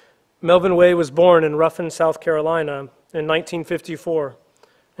 Melvin Way was born in Ruffin, South Carolina in 1954,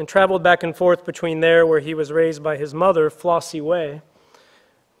 and traveled back and forth between there, where he was raised by his mother, Flossie Way,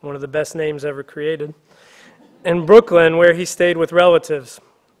 one of the best names ever created, and Brooklyn, where he stayed with relatives.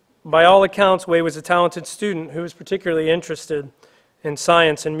 By all accounts, Way was a talented student who was particularly interested in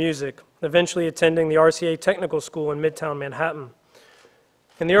science and music, eventually attending the RCA Technical School in Midtown Manhattan.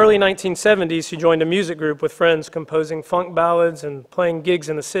 In the early 1970s, he joined a music group with friends composing funk ballads and playing gigs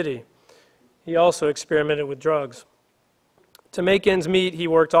in the city. He also experimented with drugs. To make ends meet, he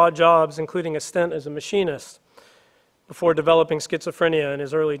worked odd jobs, including a stint as a machinist, before developing schizophrenia in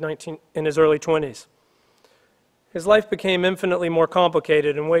his early 20s. His life became infinitely more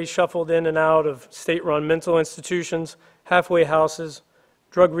complicated, and Way shuffled in and out of state-run mental institutions, halfway houses,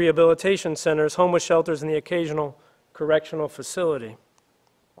 drug rehabilitation centers, homeless shelters, and the occasional correctional facility.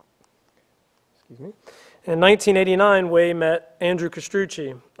 Excuse me. In 1989, Way met Andrew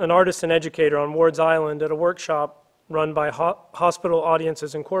Castrucci, an artist and educator on Ward's Island, at a workshop run by Hospital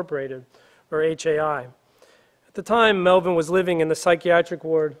Audiences Incorporated, or HAI. At the time, Melvin was living in the psychiatric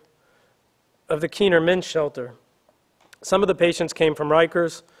ward of the Keener Men's Shelter. Some of the patients came from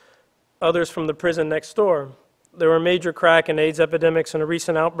Rikers, others from the prison next door. There were major crack and AIDS epidemics, and a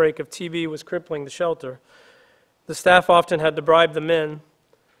recent outbreak of TB was crippling the shelter. The staff often had to bribe the men.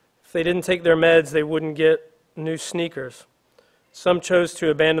 If they didn't take their meds, they wouldn't get new sneakers. Some chose to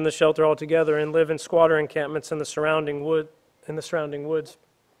abandon the shelter altogether and live in squatter encampments in the surrounding woods.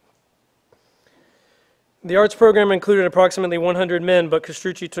 The arts program included approximately 100 men, but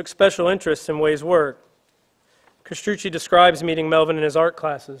Castrucci took special interest in Way's work. Castrucci describes meeting Melvin in his art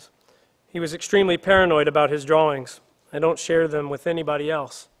classes. He was extremely paranoid about his drawings. I don't share them with anybody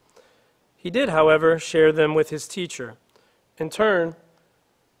else. He did, however, share them with his teacher. In turn,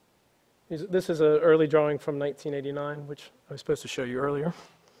 this is an early drawing from 1989, which I was supposed to show you earlier.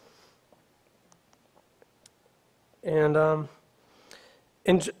 And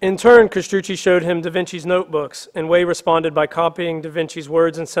in turn, Castrucci showed him Da Vinci's notebooks, and Way responded by copying Da Vinci's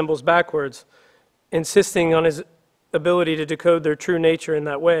words and symbols backwards, insisting on his ability to decode their true nature in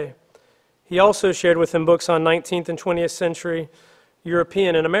that way. He also shared with him books on 19th and 20th century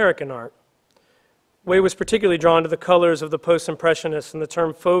European and American art. Way was particularly drawn to the colors of the post-impressionists, and the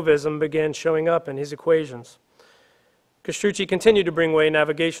term fauvism began showing up in his equations. Castrucci continued to bring Way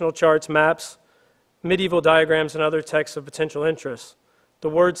navigational charts, maps, medieval diagrams, and other texts of potential interest. The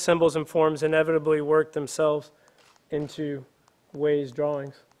words, symbols, and forms inevitably worked themselves into Way's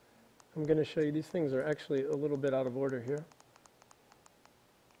drawings. I'm going to show you, these things are actually a little bit out of order here.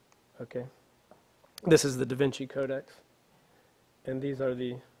 Okay. This is the Da Vinci Codex, and these are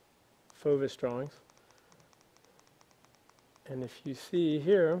the Fauvis drawings. And if you see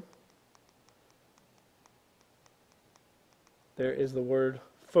here, there is the word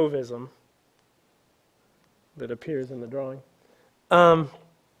fauvism that appears in the drawing.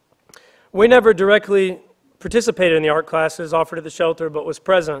 We never directly participated in the art classes offered at the shelter, but was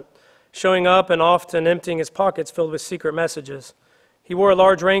present, showing up and often emptying his pockets filled with secret messages. He wore a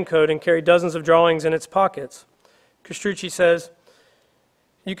large raincoat and carried dozens of drawings in its pockets. Castrucci says,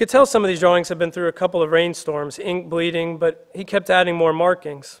 "You could tell some of these drawings had been through a couple of rainstorms, ink bleeding, but he kept adding more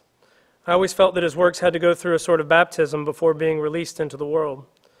markings. I always felt that his works had to go through a sort of baptism before being released into the world."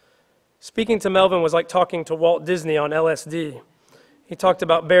 Speaking to Melvin was like talking to Walt Disney on LSD. He talked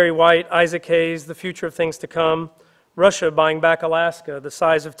about Barry White, Isaac Hayes, the future of things to come, Russia buying back Alaska, the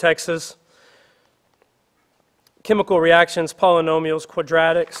size of Texas, chemical reactions, polynomials,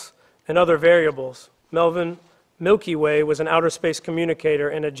 quadratics, and other variables. Melvin, Milky Way, was an outer space communicator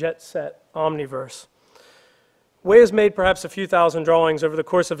in a jet-set omniverse. Way has made perhaps a few thousand drawings over the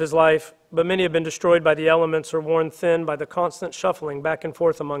course of his life, but many have been destroyed by the elements or worn thin by the constant shuffling back and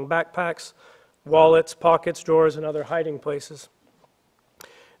forth among backpacks, wallets, pockets, drawers, and other hiding places.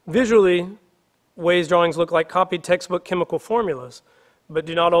 Visually, Way's drawings look like copied textbook chemical formulas, but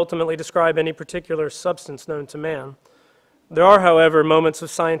do not ultimately describe any particular substance known to man. There are, however, moments of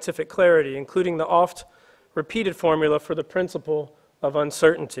scientific clarity, including the oft-repeated formula for the principle of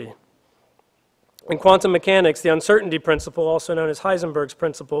uncertainty. In quantum mechanics, the uncertainty principle, also known as Heisenberg's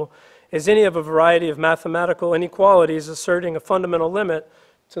principle, is any of a variety of mathematical inequalities asserting a fundamental limit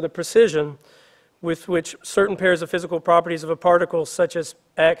to the precision with which certain pairs of physical properties of a particle, such as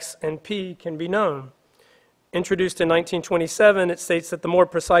x and p, can be known. Introduced in 1927, it states that the more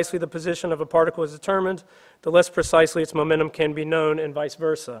precisely the position of a particle is determined, the less precisely its momentum can be known, and vice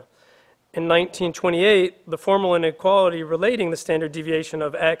versa. In 1928, the formal inequality relating the standard deviation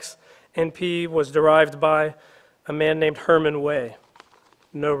of x and p was derived by a man named Hermann Way.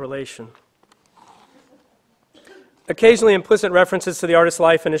 No relation. Occasionally, implicit references to the artist's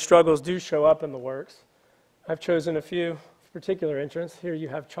life and his struggles do show up in the works. I've chosen a few of particular interest. Here you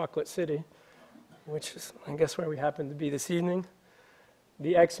have Chocolate City, which is, I guess, where we happen to be this evening.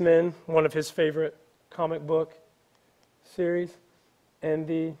 The X-Men, one of his favorite comic book series, and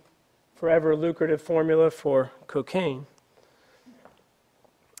the forever lucrative formula for cocaine.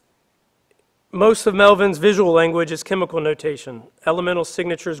 Most of Melvin's visual language is chemical notation, elemental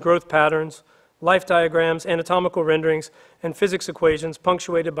signatures, growth patterns, life diagrams, anatomical renderings, and physics equations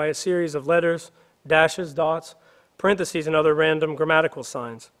punctuated by a series of letters, dashes, dots, parentheses, and other random grammatical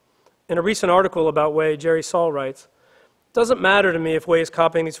signs. In a recent article about Way, Jerry Saul writes, "It doesn't matter to me if Way is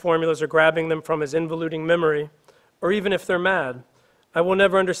copying these formulas or grabbing them from his involuting memory, or even if they're mad. I will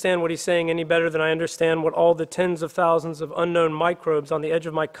never understand what he's saying any better than I understand what all the tens of thousands of unknown microbes on the edge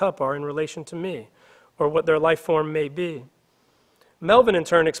of my cup are in relation to me, or what their life form may be." Melvin, in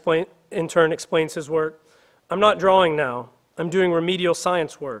turn, explains his work. "I'm not drawing now. I'm doing remedial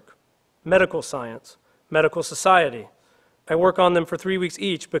science work, medical science, medical society. I work on them for 3 weeks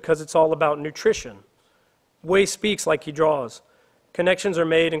each because it's all about nutrition." Way speaks like he draws. Connections are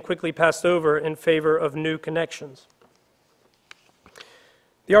made and quickly passed over in favor of new connections.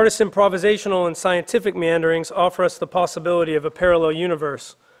 The artist's improvisational and scientific meanderings offer us the possibility of a parallel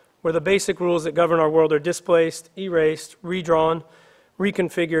universe where the basic rules that govern our world are displaced, erased, redrawn,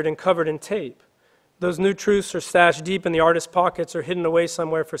 reconfigured, and covered in tape. Those new truths are stashed deep in the artist's pockets or hidden away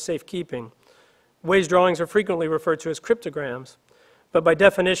somewhere for safekeeping. Way's drawings are frequently referred to as cryptograms, but by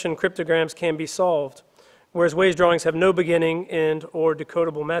definition, cryptograms can be solved, whereas Way's drawings have no beginning, end, or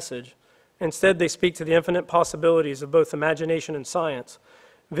decodable message. Instead, they speak to the infinite possibilities of both imagination and science,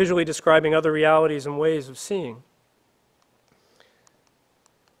 visually describing other realities and ways of seeing.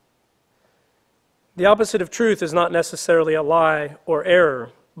 The opposite of truth is not necessarily a lie or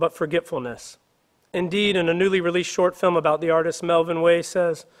error, but forgetfulness. Indeed, in a newly released short film about the artist, Melvin Way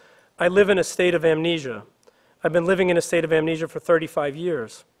says, "I live in a state of amnesia. I've been living in a state of amnesia for 35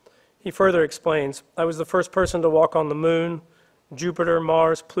 years. He further explains, "I was the first person to walk on the moon, Jupiter,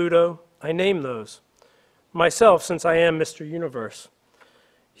 Mars, Pluto. I name those. Myself, since I am Mr. Universe."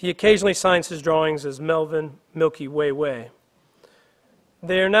 He occasionally signs his drawings as Melvin Milky Way Way.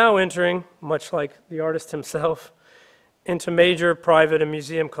 They are now entering, much like the artist himself, into major private and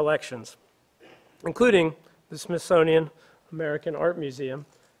museum collections, including the Smithsonian American Art Museum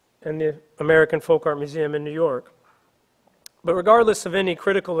and the American Folk Art Museum in New York. But regardless of any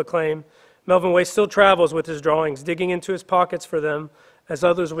critical acclaim, Melvin Way still travels with his drawings, digging into his pockets for them as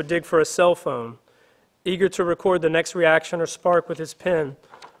others would dig for a cell phone, eager to record the next reaction or spark with his pen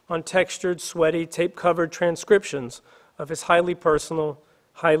on textured, sweaty, tape-covered transcriptions of his highly personal,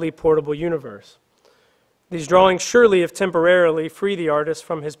 highly portable universe. These drawings surely, if temporarily, free the artist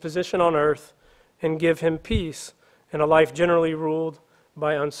from his position on earth and give him peace in a life generally ruled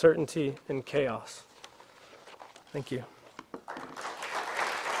by uncertainty and chaos. Thank you.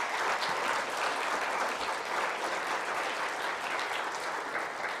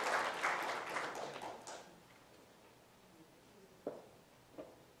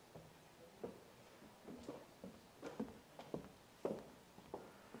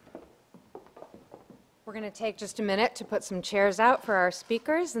 We're going to take just a minute to put some chairs out for our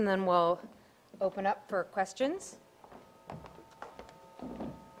speakers, and then we'll open up for questions.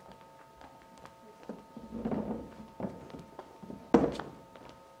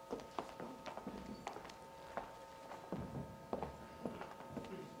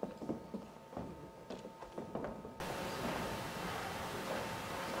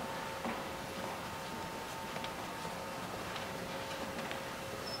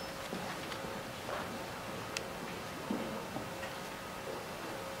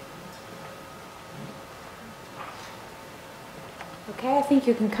 Okay, I think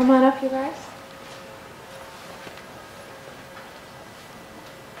you can come on up, you guys.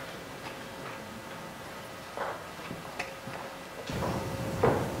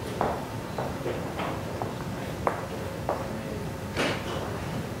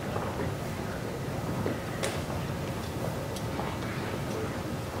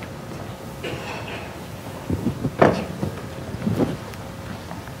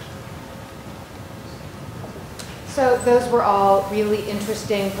 So those were all really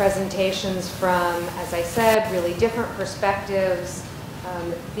interesting presentations from, as I said, really different perspectives.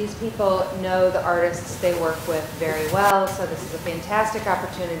 These people know the artists they work with very well, so this is a fantastic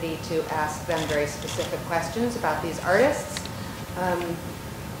opportunity to ask them very specific questions about these artists.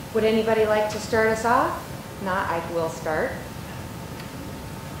 Would anybody like to start us off? Not, I will start.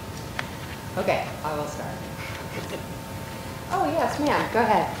 Okay, I will start. Oh, yes, ma'am, go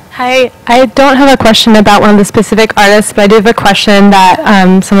ahead. Hi, I don't have a question about one of the specific artists, but I do have a question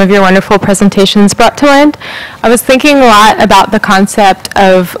that some of your wonderful presentations brought to mind. I was thinking a lot about the concept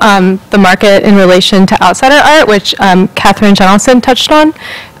of the market in relation to outsider art, which Catherine Jennelson touched on.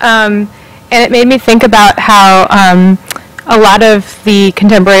 And it made me think about how a lot of the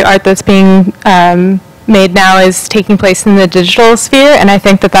contemporary art that's being made now is taking place in the digital sphere, and I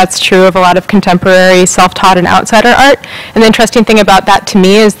think that that's true of a lot of contemporary self-taught and outsider art. And the interesting thing about that to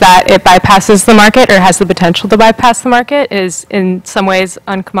me is that it bypasses the market, or has the potential to bypass the market, is in some ways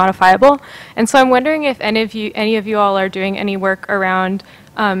uncommodifiable. And so I'm wondering if any of you all are doing any work around,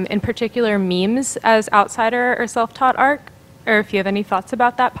 in particular, memes as outsider or self-taught art, or if you have any thoughts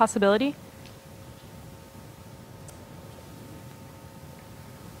about that possibility.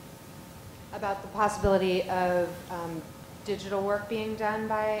 About the possibility of digital work being done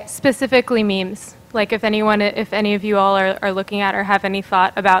by? Specifically memes. Like if any of you all are looking at or have any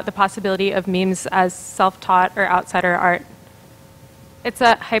thought about the possibility of memes as self-taught or outsider art. It's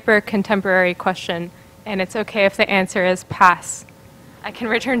a hyper-contemporary question, and it's okay if the answer is pass. I can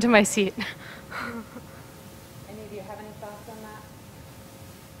return to my seat. Any of you have any thoughts on that?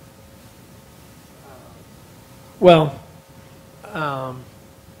 Well,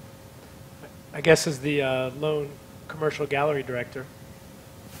 I guess as the lone commercial gallery director,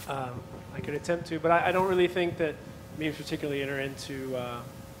 I could attempt to, but I don't really think that memes particularly enter into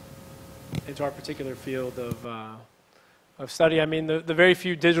our particular field of study. I mean, the very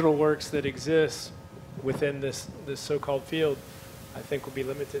few digital works that exist within this so-called field, I think, will be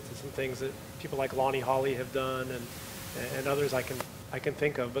limited to some things that people like Lonnie Hawley have done, and others I can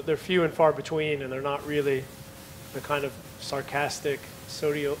think of. But they're few and far between, and they're not really the kind of sarcastic,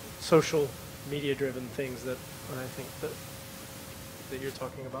 social media-driven things that I think that you're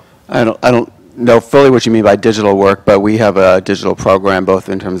talking about. I don't know fully what you mean by digital work, but we have a digital program both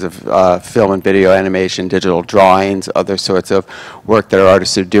in terms of film and video animation, digital drawings, other sorts of work that our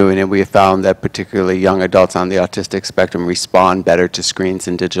artists are doing, and we have found that particularly young adults on the autistic spectrum respond better to screens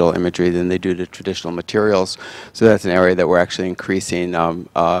and digital imagery than they do to traditional materials. So that's an area that we're actually increasing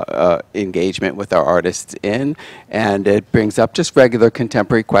engagement with our artists in, and it brings up just regular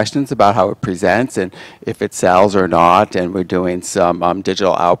contemporary questions about how it presents and if it sells or not, and we're doing some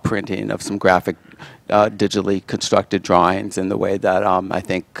digital outprinting of some graphic digitally constructed drawings in the way that I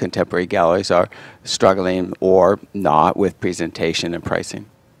think contemporary galleries are struggling or not with presentation and pricing.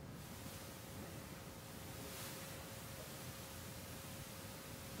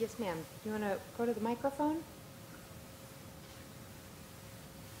 Yes, ma'am. You want to go to the microphone?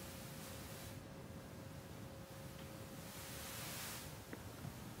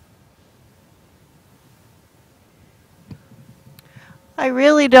 I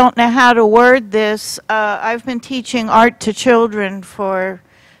really don't know how to word this. I've been teaching art to children for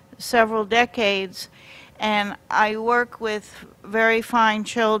several decades, and I work with very fine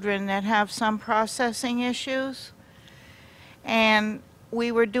children that have some processing issues. And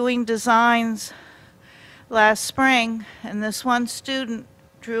we were doing designs last spring, and this one student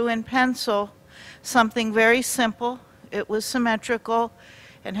drew in pencil something very simple. It was symmetrical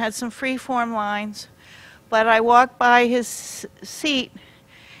and had some free-form lines. But I walked by his seat,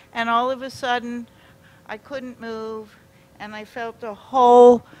 and all of a sudden, I couldn't move, and I felt a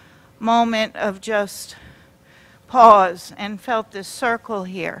whole moment of just pause and felt this circle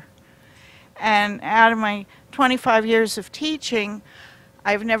here. And out of my 25 years of teaching,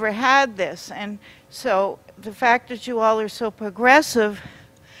 I've never had this. And so the fact that you all are so progressive,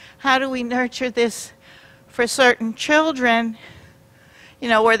 how do we nurture this for certain children? You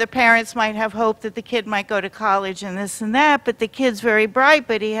know, where the parents might have hope that the kid might go to college and this and that, but the kid's very bright,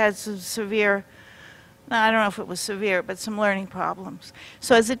 but he has some severe, I don't know if it was severe, but some learning problems.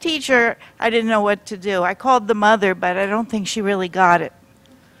 So as a teacher, I didn't know what to do. I called the mother, but I don't think she really got it.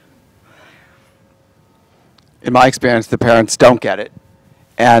 In my experience, the parents don't get it.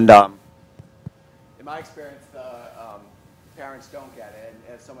 And in my experience, the parents don't get it. And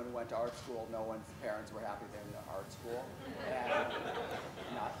as someone who went to art school, no one's parents were happy they're in the art school. And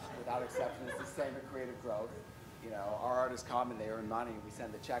not without exception, it's the same at Creative Growth. You know, our artists come and they earn money, we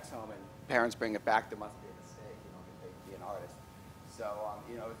send the checks home, and parents bring it back. There must be a mistake, you know, if they be an artist. So,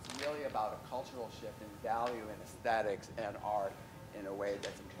 you know, it's really about a cultural shift in value in aesthetics and art in a way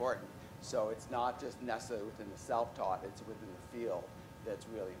that's important. So it's not just necessarily within the self-taught, it's within the field that's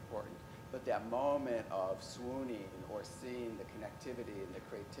really important. But that moment of swooning or seeing the connectivity and the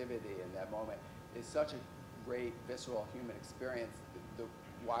creativity in that moment is such a great visceral human experience.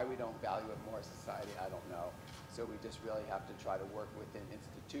 Why we don't value it more as a society, I don't know. So we just really have to try to work within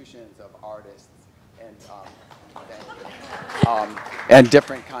institutions of artists and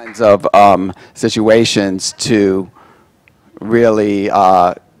different kinds of situations to really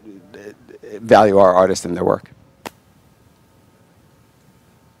value our artists and their work.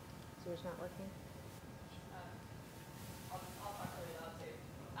 So it's not working? I'll talk really loud too.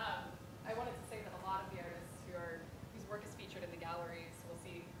 I wanted to say that a lot of the artists whose work is featured in the galleries we'll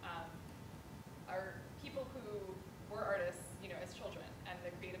see are people who were artists, you know, as children, and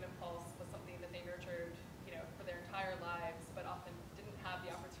the creative impulse was something that they nurtured, you know, for their entire lives, but often didn't have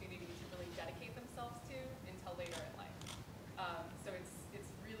the opportunity to really dedicate themselves to until later in life. So it's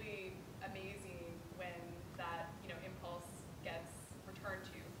really amazing when that, you know, impulse gets returned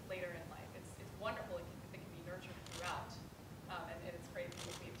to later in life. It's wonderful. It can be nurtured throughout, and it's great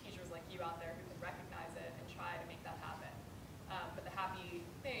because we have teachers like you out there who can recognize it and try to make that happen. But the happy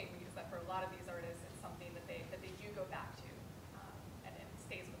thing is that for a lot of these artists, it's something that they do go back to, and it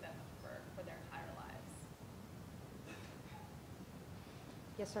stays with them for their entire lives.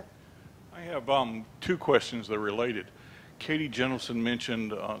 Yes, sir. I have two questions that are related. Katie Jennelson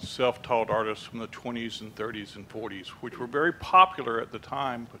mentioned self-taught artists from the 20s and 30s and 40s, which were very popular at the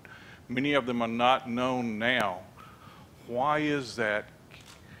time, but many of them are not known now. Why is that?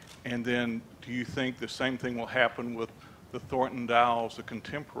 And then do you think the same thing will happen with the Thornton Dowells, the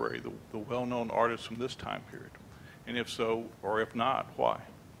contemporary, the well-known artists from this time period? And if so, or if not, why?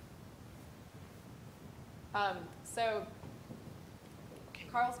 So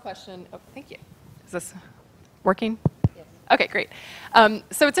Carl's question, oh, thank you. Is this working? Yes. Okay, great.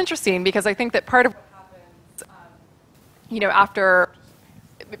 So it's interesting because I think that part of what happens, you know, after,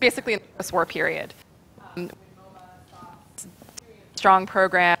 basically in the post-war period, when MoMA stopped doing a strong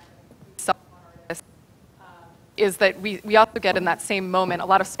program, artists, is that we also get in that same moment a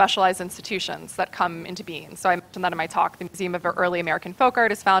lot of specialized institutions that come into being. So I mentioned that in my talk. The Museum of Early American Folk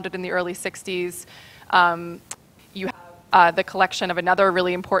Art is founded in the early 60s. You have the collection of another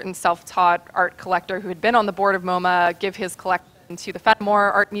really important self-taught art collector who had been on the board of MoMA give his collection to the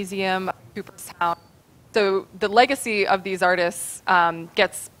Fenimore Art Museum of Cooperstown. So the legacy of these artists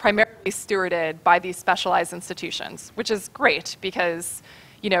gets primarily stewarded by these specialized institutions, which is great because,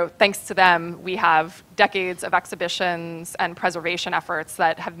 you know, thanks to them, we have decades of exhibitions and preservation efforts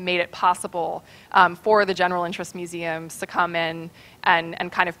that have made it possible for the general interest museums to come in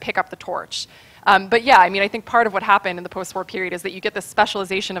and kind of pick up the torch. But yeah, I mean, I think part of what happened in the post-war period is that you get this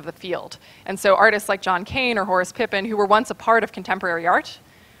specialization of the field. And so artists like John Kane or Horace Pippin, who were once a part of contemporary art,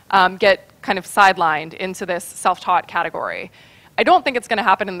 get kind of sidelined into this self-taught category. I don't think it's going to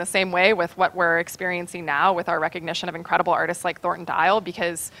happen in the same way with what we're experiencing now with our recognition of incredible artists like Thornton Dial,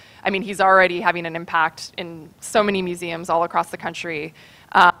 because, I mean, he's already having an impact in so many museums all across the country.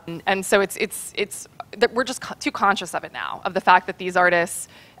 And so we're just too conscious of it now, of the fact that these artists,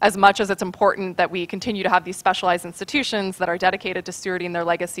 as much as it's important that we continue to have these specialized institutions that are dedicated to stewarding their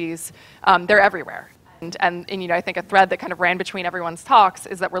legacies, they're everywhere. And you know, I think a thread that kind of ran between everyone's talks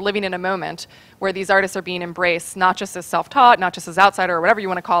is that we're living in a moment where these artists are being embraced not just as self-taught, not just as outsider or whatever you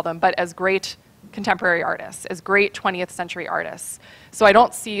want to call them, but as great contemporary artists, as great 20th century artists. So I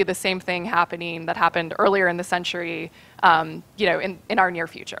don't see the same thing happening that happened earlier in the century, you know, in our near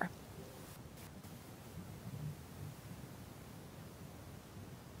future.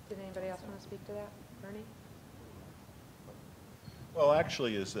 Did anybody else want to speak to that? Bernie? Well,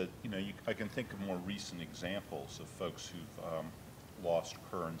 actually, is that, you know, I can think of more recent examples of folks who've lost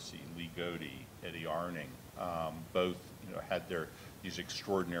currency. Lee Godey, Eddie Arning, both, you know, had these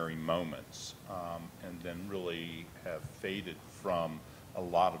extraordinary moments and then really have faded from a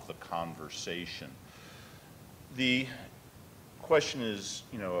lot of the conversation. The question is,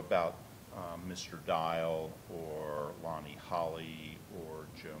 you know, about Mr. Dial or Lonnie Holley or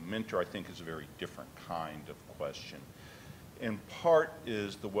Joe Minter, I think is a very different kind of question. In part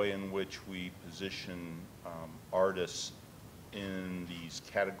is the way in which we position artists in these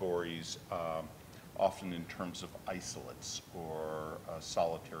categories, often in terms of isolates or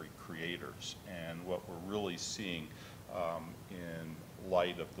solitary creators. And what we're really seeing in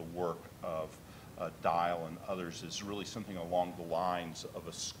light of the work of Dial and others is really something along the lines of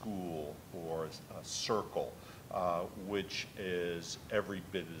a school or a circle, which is every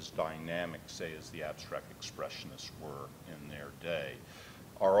bit as dynamic, say, as the abstract expressionists were in their day.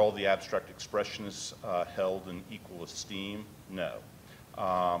 Are all the abstract expressionists held in equal esteem? No.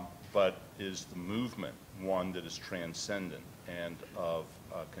 But is the movement one that is transcendent and of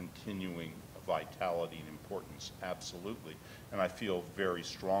continuing vitality and importance? Absolutely. And I feel very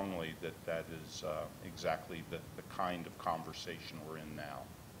strongly that that is exactly the kind of conversation we're in now.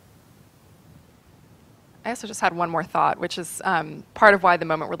 I also just had one more thought, which is part of why the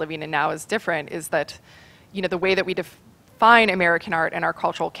moment we're living in now is different, is that, you know, the way that we define American art and our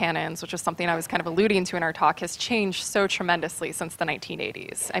cultural canons, which is something I was kind of alluding to in our talk, has changed so tremendously since the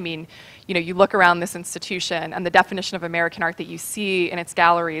 1980s. I mean, you know, you look around this institution and the definition of American art that you see in its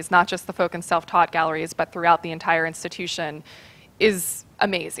galleries, not just the folk and self-taught galleries, but throughout the entire institution, is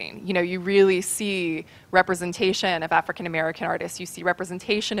amazing. You know, you really see representation of African American artists, you see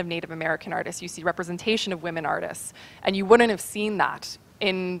representation of Native American artists, you see representation of women artists, and you wouldn't have seen that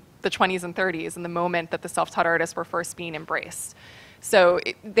in the 20s and 30s in the moment that the self-taught artists were first being embraced. So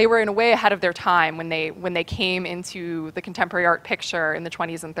they were in a way ahead of their time when they came into the contemporary art picture in the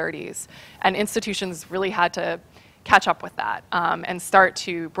 20s and 30s, and institutions really had to catch up with that and start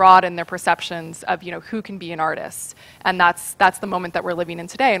to broaden their perceptions of, you know, who can be an artist. And that's the moment that we're living in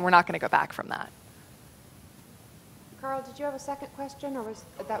today, and we're not going to go back from that. Carl, did you have a second question, or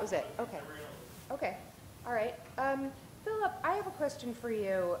that was it? Okay. Okay. All right. Philip, I have a question for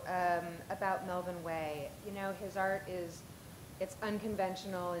you about Melvin Way. You know, his art it's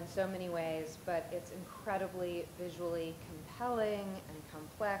unconventional in so many ways, but it's incredibly visually compelling and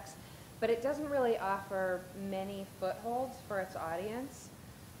complex, but it doesn't really offer many footholds for its audience.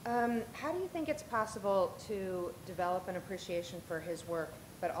 How do you think it's possible to develop an appreciation for his work,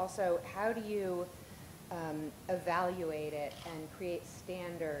 but also how do you evaluate it and create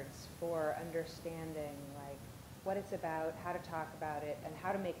standards for understanding, like, what it's about, how to talk about it, and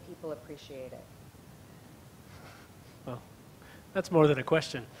how to make people appreciate it? Well, that's more than a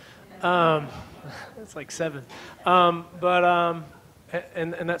question. That's like 7.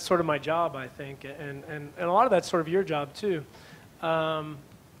 And that's sort of my job, I think, and a lot of that's sort of your job too.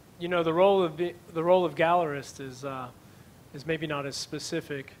 You know, the role of gallerist is maybe not as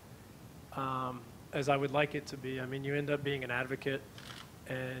specific as I would like it to be. I mean, you end up being an advocate,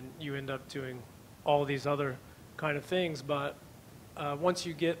 and you end up doing all these other kind of things, but once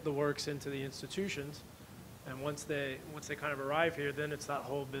you get the works into the institutions, and once they kind of arrive here, then it's that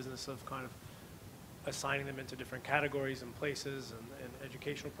whole business of kind of assigning them into different categories and places and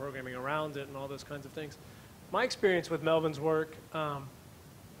educational programming around it and all those kinds of things. My experience with Melvin's work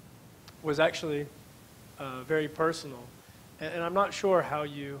was actually very personal, and I'm not sure how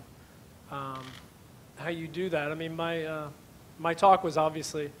you do that. I mean, my talk was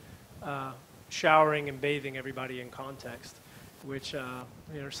obviously showering and bathing everybody in context, which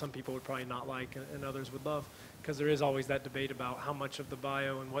some people would probably not like and others would love, because there is always that debate about how much of the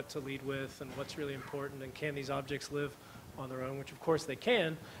bio and what to lead with and what's really important, and can these objects live on their own, which of course they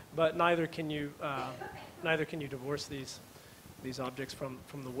can, but neither can you divorce these objects from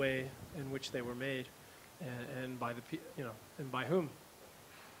the way in which they were made and by the and by whom.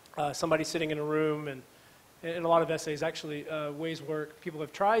 Somebody sitting in a room, and in a lot of essays, actually, Way's work, people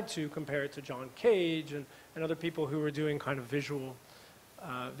have tried to compare it to John Cage and other people who were doing kind of visual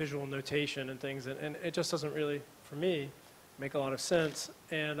notation and things, and it just doesn't really, for me, make a lot of sense.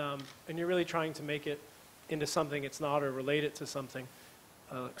 And you're really trying to make it into something it's not, or relate it to something,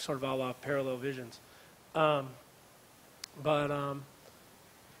 sort of a la parallel visions.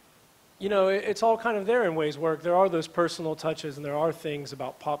 It's all kind of there in Way's work. There are those personal touches, and there are things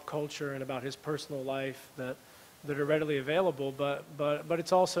about pop culture and about his personal life that are readily available, but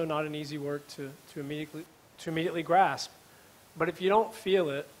it's also not an easy work to immediately grasp. But if you don't feel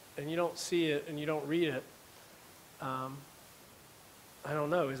it, and you don't see it, and you don't read it, I don't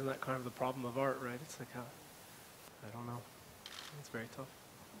know, isn't that kind of the problem of art, right? It's like, I don't know. It's very tough.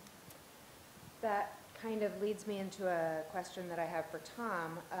 That kind of leads me into a question that I have for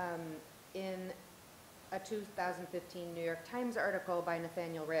Tom. In a 2015 New York Times article by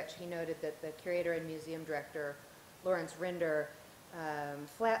Nathaniel Rich, he noted that the curator and museum director, Lawrence Rinder,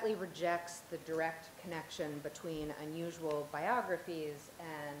 flatly rejects the direct connection between unusual biographies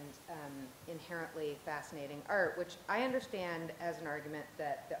and inherently fascinating art, which I understand as an argument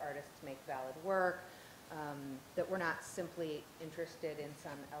that the artists make valid work, that we're not simply interested in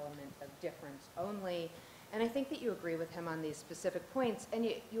some element of difference only. And I think that you agree with him on these specific points. And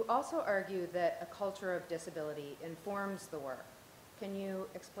you also argue that a culture of disability informs the work. Can you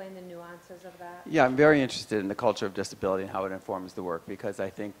explain the nuances of that? Yeah, I'm very interested in the culture of disability and how it informs the work, because I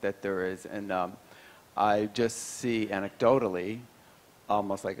think that there is, and I just see anecdotally,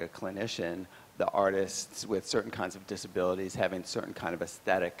 almost like a clinician, the artists with certain kinds of disabilities having certain kind of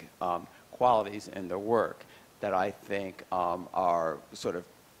aesthetic qualities in their work that I think are sort of,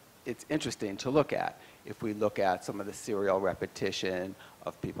 it's interesting to look at. If we look at some of the serial repetition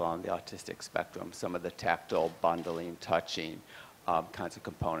of people on the autistic spectrum, some of the tactile bundling, touching kinds of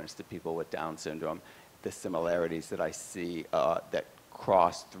components to people with Down syndrome, the similarities that I see that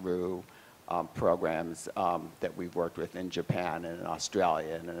cross through programs that we've worked with in Japan and in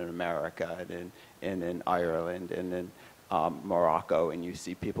Australia and in America and in Ireland and in Morocco, and you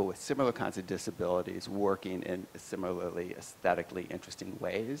see people with similar kinds of disabilities working in similarly aesthetically interesting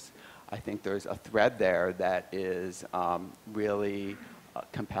ways. I think there's a thread there that is really a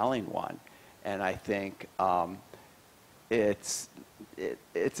compelling one, and I think it's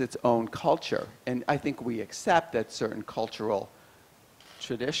its own culture. And I think we accept that certain cultural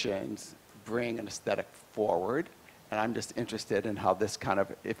traditions bring an aesthetic forward, and I'm just interested in how this kind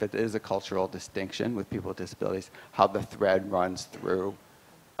of, if it is a cultural distinction with people with disabilities, how the thread runs through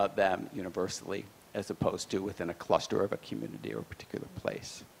them universally as opposed to within a cluster of a community or a particular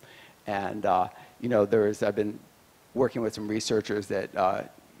place. And, I've been working with some researchers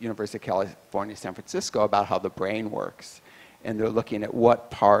at University of California, San Francisco about how the brain works. And they're looking at what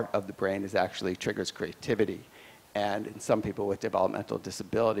part of the brain is actually triggers creativity. And in some people with developmental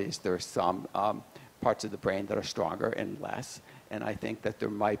disabilities, there are some parts of the brain that are stronger and less. And I think that there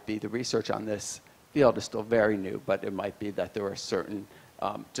might be, the research on this field is still very new, but it might be that there are certain,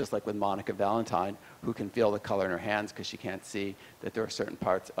 just like with Monica Valentine, who can feel the color in her hands because she can't see, that there are certain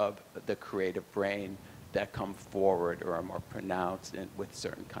parts of the creative brain that come forward or are more pronounced with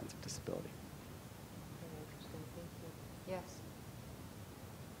certain kinds of disability. Very interesting, thank you. Yes.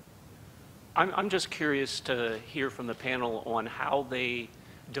 I'm just curious to hear from the panel on how they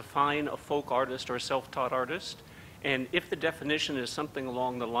define a folk artist or a self-taught artist, and if the definition is something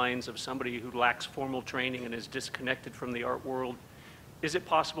along the lines of somebody who lacks formal training and is disconnected from the art world, is it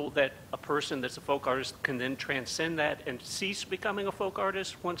possible that a person that's a folk artist can then transcend that and cease becoming a folk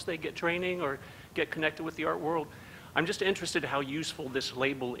artist once they get training or get connected with the art world? I'm just interested in how useful this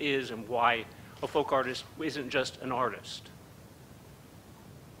label is and why a folk artist isn't just an artist.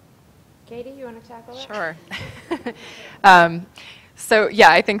 Katie, you want to tackle that? Sure. So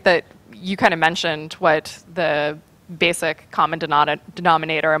yeah, I think that you kind of mentioned what the basic common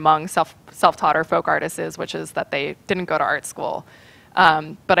denominator among self-taught or folk artists is, which is that they didn't go to art school.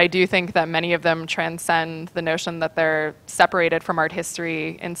 But I do think that many of them transcend the notion that they're separated from art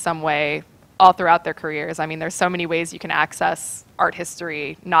history in some way all throughout their careers. I mean, there's so many ways you can access art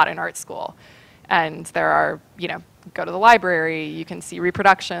history not in art school. And there are, you know, go to the library, you can see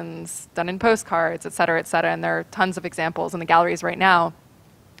reproductions done in postcards, et cetera, and there are tons of examples in the galleries right now.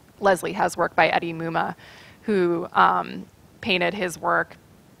 Leslie has work by Eddie Muma, who painted his work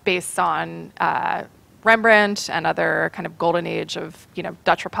based on Rembrandt and other kind of golden age of, you know,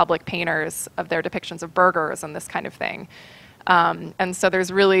 Dutch Republic painters of their depictions of burghers and this kind of thing. And so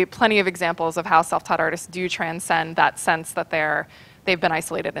there's really plenty of examples of how self-taught artists do transcend that sense that they've been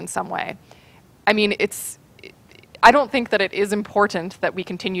isolated in some way. I mean, I don't think that it is important that we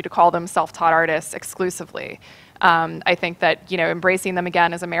continue to call them self-taught artists exclusively. I think that, you know, embracing them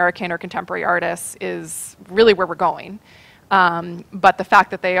again as American or contemporary artists is really where we're going. But the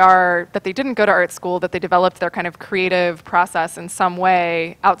fact that they didn't go to art school, that they developed their kind of creative process in some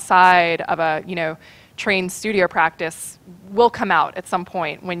way outside of a, you know, trained studio practice will come out at some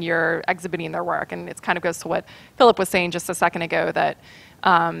point when you're exhibiting their work. And it kind of goes to what Philip was saying just a second ago, that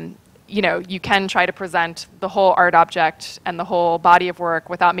you know, you can try to present the whole art object and the whole body of work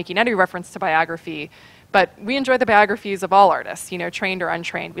without making any reference to biography. But we enjoy the biographies of all artists, you know, trained or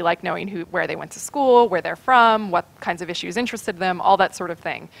untrained. We like knowing where they went to school, where they're from, what kinds of issues interested them, all that sort of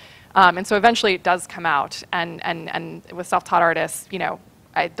thing. And so eventually it does come out. And with self-taught artists, you know,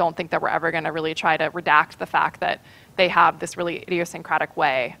 I don't think that we're ever going to really try to redact the fact that they have this really idiosyncratic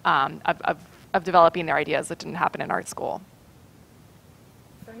way of developing their ideas that didn't happen in art school.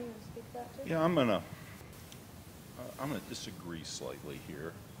 Yeah, I'm gonna disagree slightly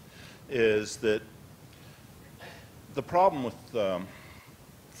here. Is that the problem with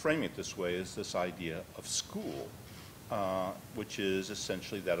framing it this way is this idea of school, which is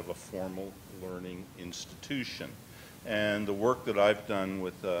essentially that of a formal learning institution. And the work that I've done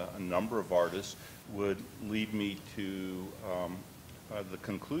with a number of artists would lead me to the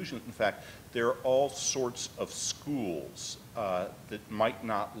conclusion, in fact, there are all sorts of schools that might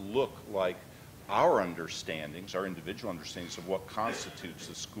not look like our understandings, our individual understandings of what constitutes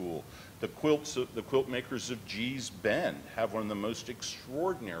a school. The quilt makers of Gee's Bend have one of the most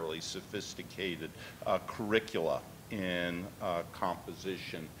extraordinarily sophisticated curricula in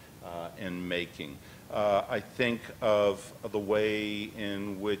composition and making. I think of the way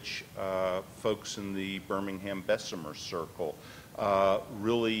in which folks in the Birmingham Bessemer Circle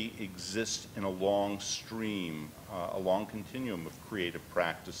really exist in a long stream, a long continuum of creative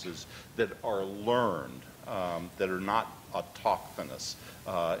practices that are learned, that are not autochthonous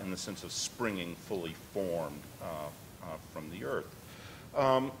in the sense of springing fully formed from the earth.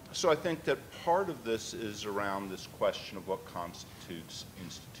 So I think that part of this is around this question of what constitutes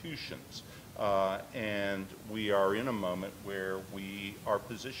institutions. And we are in a moment where we are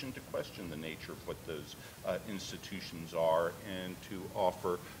positioned to question the nature of what those institutions are and to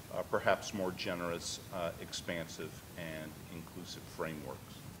offer perhaps more generous, expansive, and inclusive frameworks.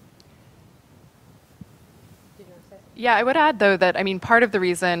 Yeah, I would add, though, that, I mean, part of the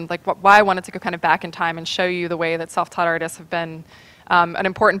reason, like, why I wanted to go kind of back in time and show you the way that self-taught artists have been an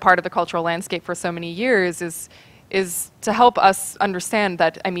important part of the cultural landscape for so many years is to help us understand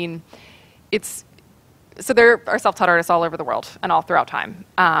that, I mean, so there are self-taught artists all over the world and all throughout time,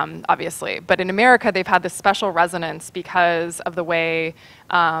 obviously. But in America, they've had this special resonance because of the way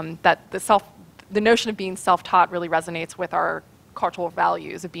that the notion of being self-taught really resonates with our cultural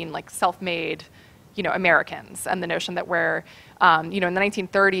values of being like self-made, you know, Americans, and the notion that we're, you know, in the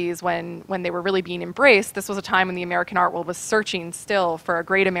 1930s when they were really being embraced, this was a time when the American art world was searching still for a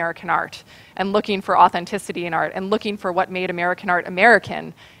great American art and looking for authenticity in art and looking for what made American art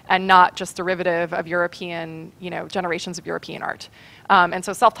American and not just derivative of European, you know, generations of European art. And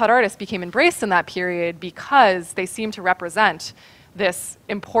so self-taught artists became embraced in that period because they seemed to represent this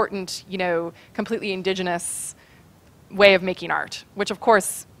important, you know, completely indigenous way of making art, which of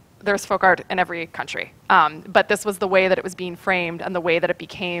course there's folk art in every country. But this was the way that it was being framed and the way that it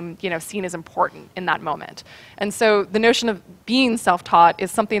became, you know, seen as important in that moment. And so the notion of being self-taught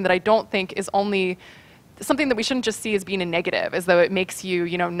is something that I don't think is only something that we shouldn't just see as being a negative, as though it makes you,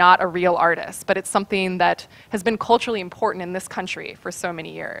 you know, not a real artist, but it's something that has been culturally important in this country for so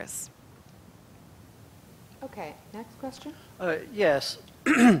many years. Okay, next question. Yes,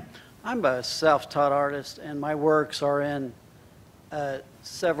 I'm a self-taught artist, and my works are in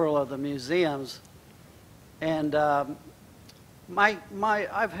several of the museums. And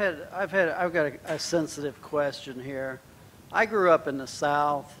I've got a sensitive question here. I grew up in the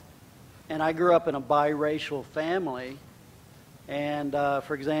South, and I grew up in a biracial family. And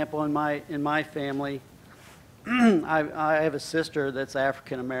for example, in my family, I have a sister that's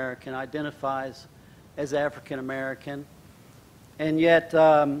African American, identifies as African American, and yet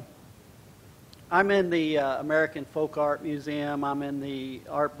I'm in the American Folk Art Museum. I'm in the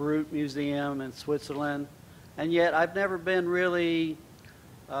Art Brut Museum in Switzerland. And yet I've never been really,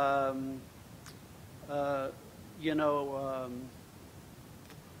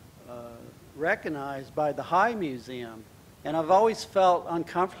 recognized by the High Museum. And I've always felt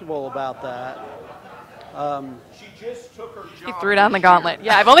uncomfortable about that. She just took her job. He threw down the gauntlet.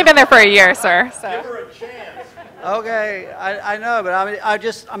 Yeah, I've only been there for a year, sir. So. Give her a chance. Okay, I know, but I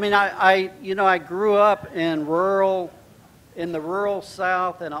grew up in the rural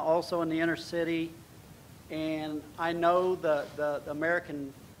South and also in the inner city. And I know the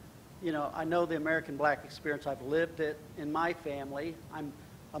American, I know the American black experience. I've lived it in my family.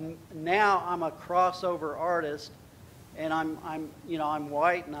 Now I'm a crossover artist, and I'm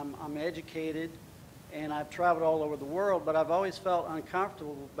white and I'm educated, and I've traveled all over the world. But I've always felt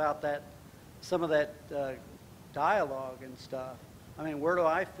uncomfortable about some of that dialogue and stuff. I mean, where do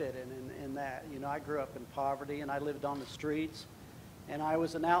I fit in that? I grew up in poverty, and I lived on the streets. And I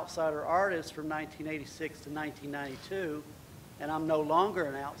was an outsider artist from 1986 to 1992, and I'm no longer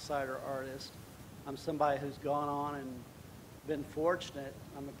an outsider artist. I'm somebody who's gone on and been fortunate.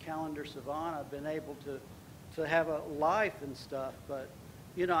 I'm a calendar savant. I've been able to have a life and stuff, but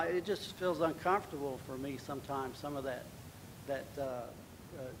it just feels uncomfortable for me sometimes. Some of that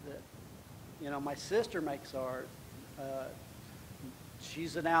my sister makes art.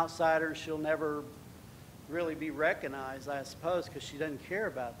 She's an outsider, and she'll never really be recognized, I suppose, because she doesn't care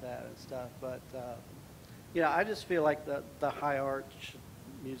about that and stuff. But I just feel like the High Art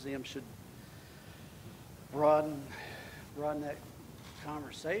Museum should broaden that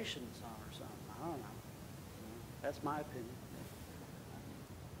conversation some or something. I don't know. That's my opinion.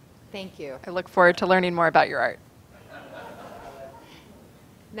 Thank you. I look forward to learning more about your art.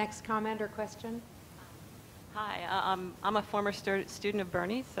 Next comment or question? Hi, I'm a former student of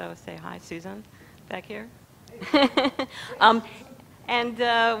Bernie, so say hi, Susan, back here. And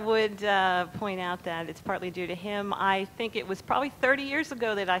would point out that it's partly due to him. I think it was probably 30 years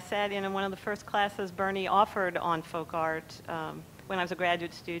ago that I sat in one of the first classes Bernie offered on folk art when I was a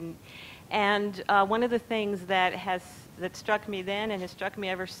graduate student. And one of the things that struck me then and has struck me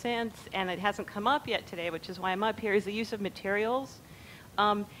ever since, and it hasn't come up yet today, which is why I'm up here, is the use of materials.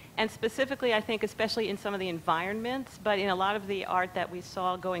 And specifically, I think, especially in some of the environments, but in a lot of the art that we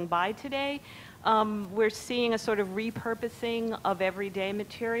saw going by today, we're seeing a sort of repurposing of everyday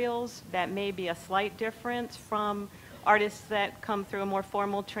materials that may be a slight difference from artists that come through a more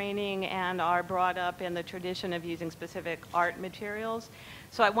formal training and are brought up in the tradition of using specific art materials.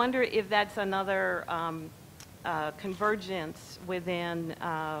 So I wonder if that's another convergence within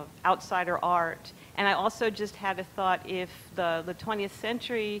outsider art. And I also just had a thought if the 20th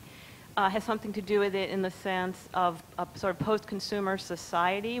century has something to do with it in the sense of a sort of post-consumer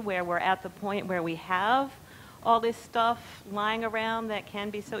society where we're at the point where we have all this stuff lying around that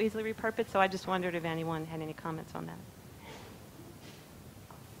can be so easily repurposed. So I just wondered if anyone had any comments on that.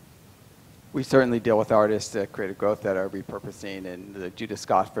 We certainly deal with artists at Creative Growth that are repurposing, and Judith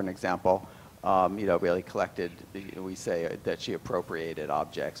Scott, for an example, really collected, we say that she appropriated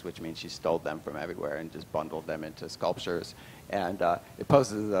objects, which means she stole them from everywhere and just bundled them into sculptures. And it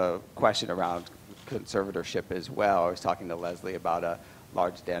poses a question around conservatorship as well. I was talking to Leslie about a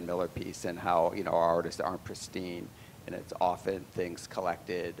large Dan Miller piece and how, our artists aren't pristine, and it's often things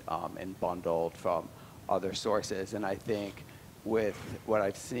collected and bundled from other sources. And I think with what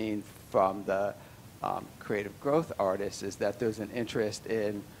I've seen from the creative growth artists is that there's an interest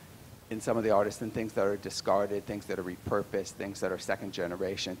in some of the artists in things that are discarded, things that are repurposed, things that are second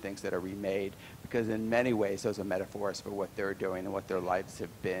generation, things that are remade, because in many ways those are metaphors for what they're doing and what their lives have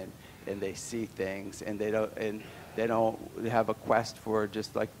been, and they see things, and they don't have a quest for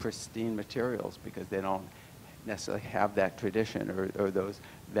just like pristine materials because they don't necessarily have that tradition or those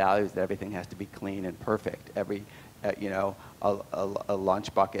values that everything has to be clean and perfect. A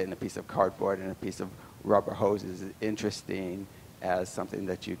lunch bucket and a piece of cardboard and a piece of rubber hose is interesting as something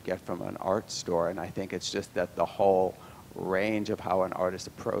that you'd get from an art store. And I think it's just that the whole range of how an artist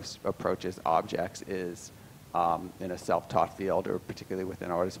approaches objects is, in a self-taught field, or particularly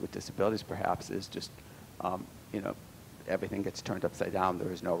within artists with disabilities perhaps, is just, everything gets turned upside down.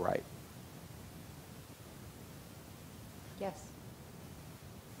 There is no right. Yes.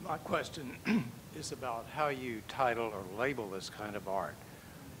 My question is about how you title or label this kind of art.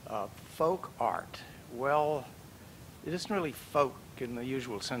 Folk art. Well, it isn't really folk in the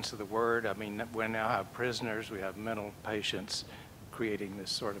usual sense of the word. I mean, we now have prisoners, we have mental patients creating this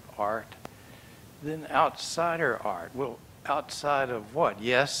sort of art. Then outsider art. Well, outside of what?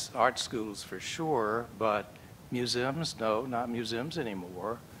 Yes, art schools for sure, but museums? No, not museums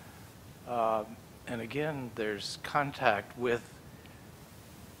anymore. And again, there's contact with,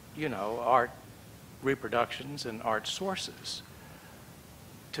 you know, art reproductions and art sources.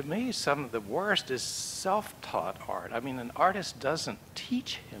 To me, some of the worst is self-taught art. I mean, an artist doesn't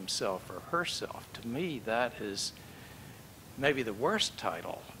teach himself or herself. To me, that is maybe the worst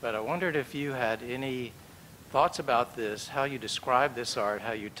title. But I wondered if you had any thoughts about this, how you describe this art,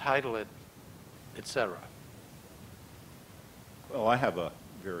 how you title it, etc. Well, I have a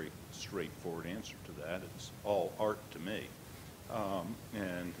very straightforward answer to that. It's all art to me.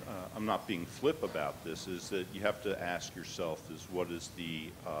 And I'm not being flip about this, is that you have to ask yourself is what is the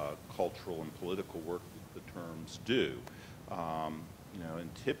cultural and political work that the terms do? You know,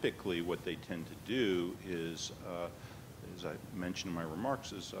 and typically what they tend to do is, as I mentioned in my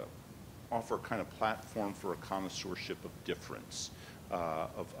remarks, is offer a kind of platform for a connoisseurship of difference,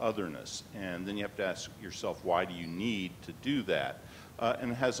 of otherness. And then you have to ask yourself, why do you need to do that?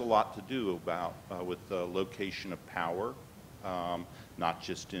 And it has a lot to do with the location of power, not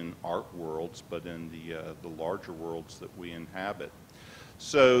just in art worlds, but in the larger worlds that we inhabit.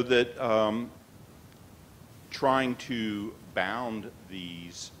 So that trying to bound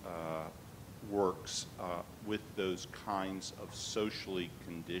these works with those kinds of socially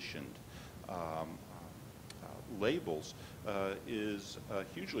conditioned labels is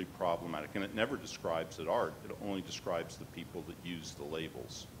hugely problematic, and it never describes it art. It only describes the people that use the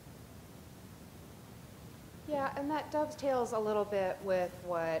labels. Yeah, and that dovetails a little bit with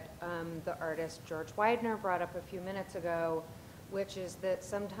what the artist George Widener brought up a few minutes ago, which is that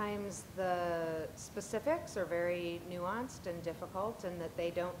sometimes the specifics are very nuanced and difficult, and that they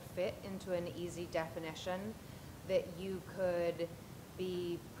don't fit into an easy definition, that you could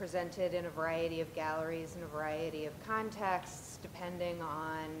be presented in a variety of galleries in a variety of contexts depending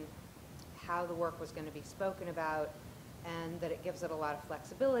on how the work was going to be spoken about, and that it gives it a lot of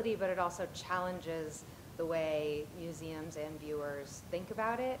flexibility, but it also challenges the way museums and viewers think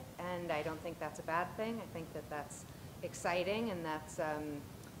about it, and I don't think that's a bad thing. I think that that's exciting, and that's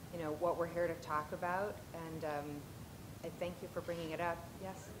you know, what we're here to talk about, and I thank you for bringing it up.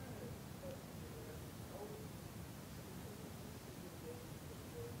 Yes?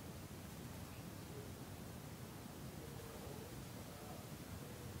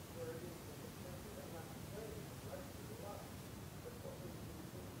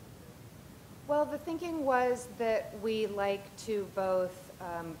 Well, the thinking was that we like to both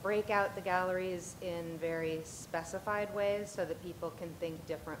break out the galleries in very specified ways so that people can think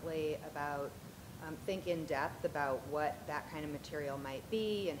differently about, think in depth about what that kind of material might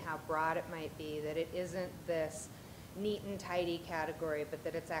be and how broad it might be, that it isn't this neat and tidy category, but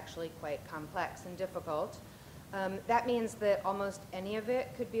that it's actually quite complex and difficult. That means that almost any of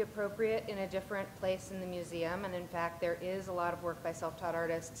it could be appropriate in a different place in the museum, and in fact there is a lot of work by self-taught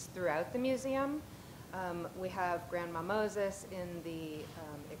artists throughout the museum. We have Grandma Moses in the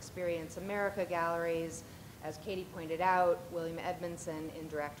Experience America galleries, as Katie pointed out, William Edmondson in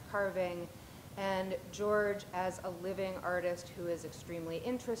direct carving, and George as a living artist who is extremely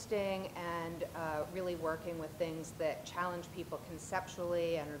interesting and really working with things that challenge people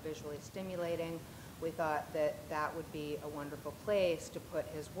conceptually and are visually stimulating. We thought that that would be a wonderful place to put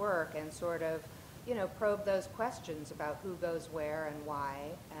his work and sort of, you know, probe those questions about who goes where and why,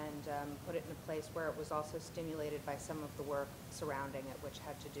 and put it in a place where it was also stimulated by some of the work surrounding it, which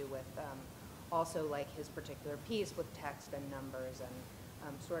had to do with also like his particular piece with text and numbers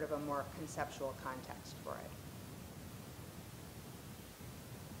and sort of a more conceptual context for it.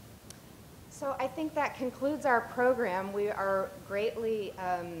 So I think that concludes our program. We are greatly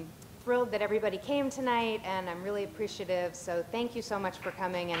thrilled that everybody came tonight, and I'm really appreciative. So thank you so much for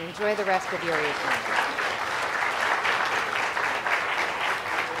coming, and enjoy the rest of your evening.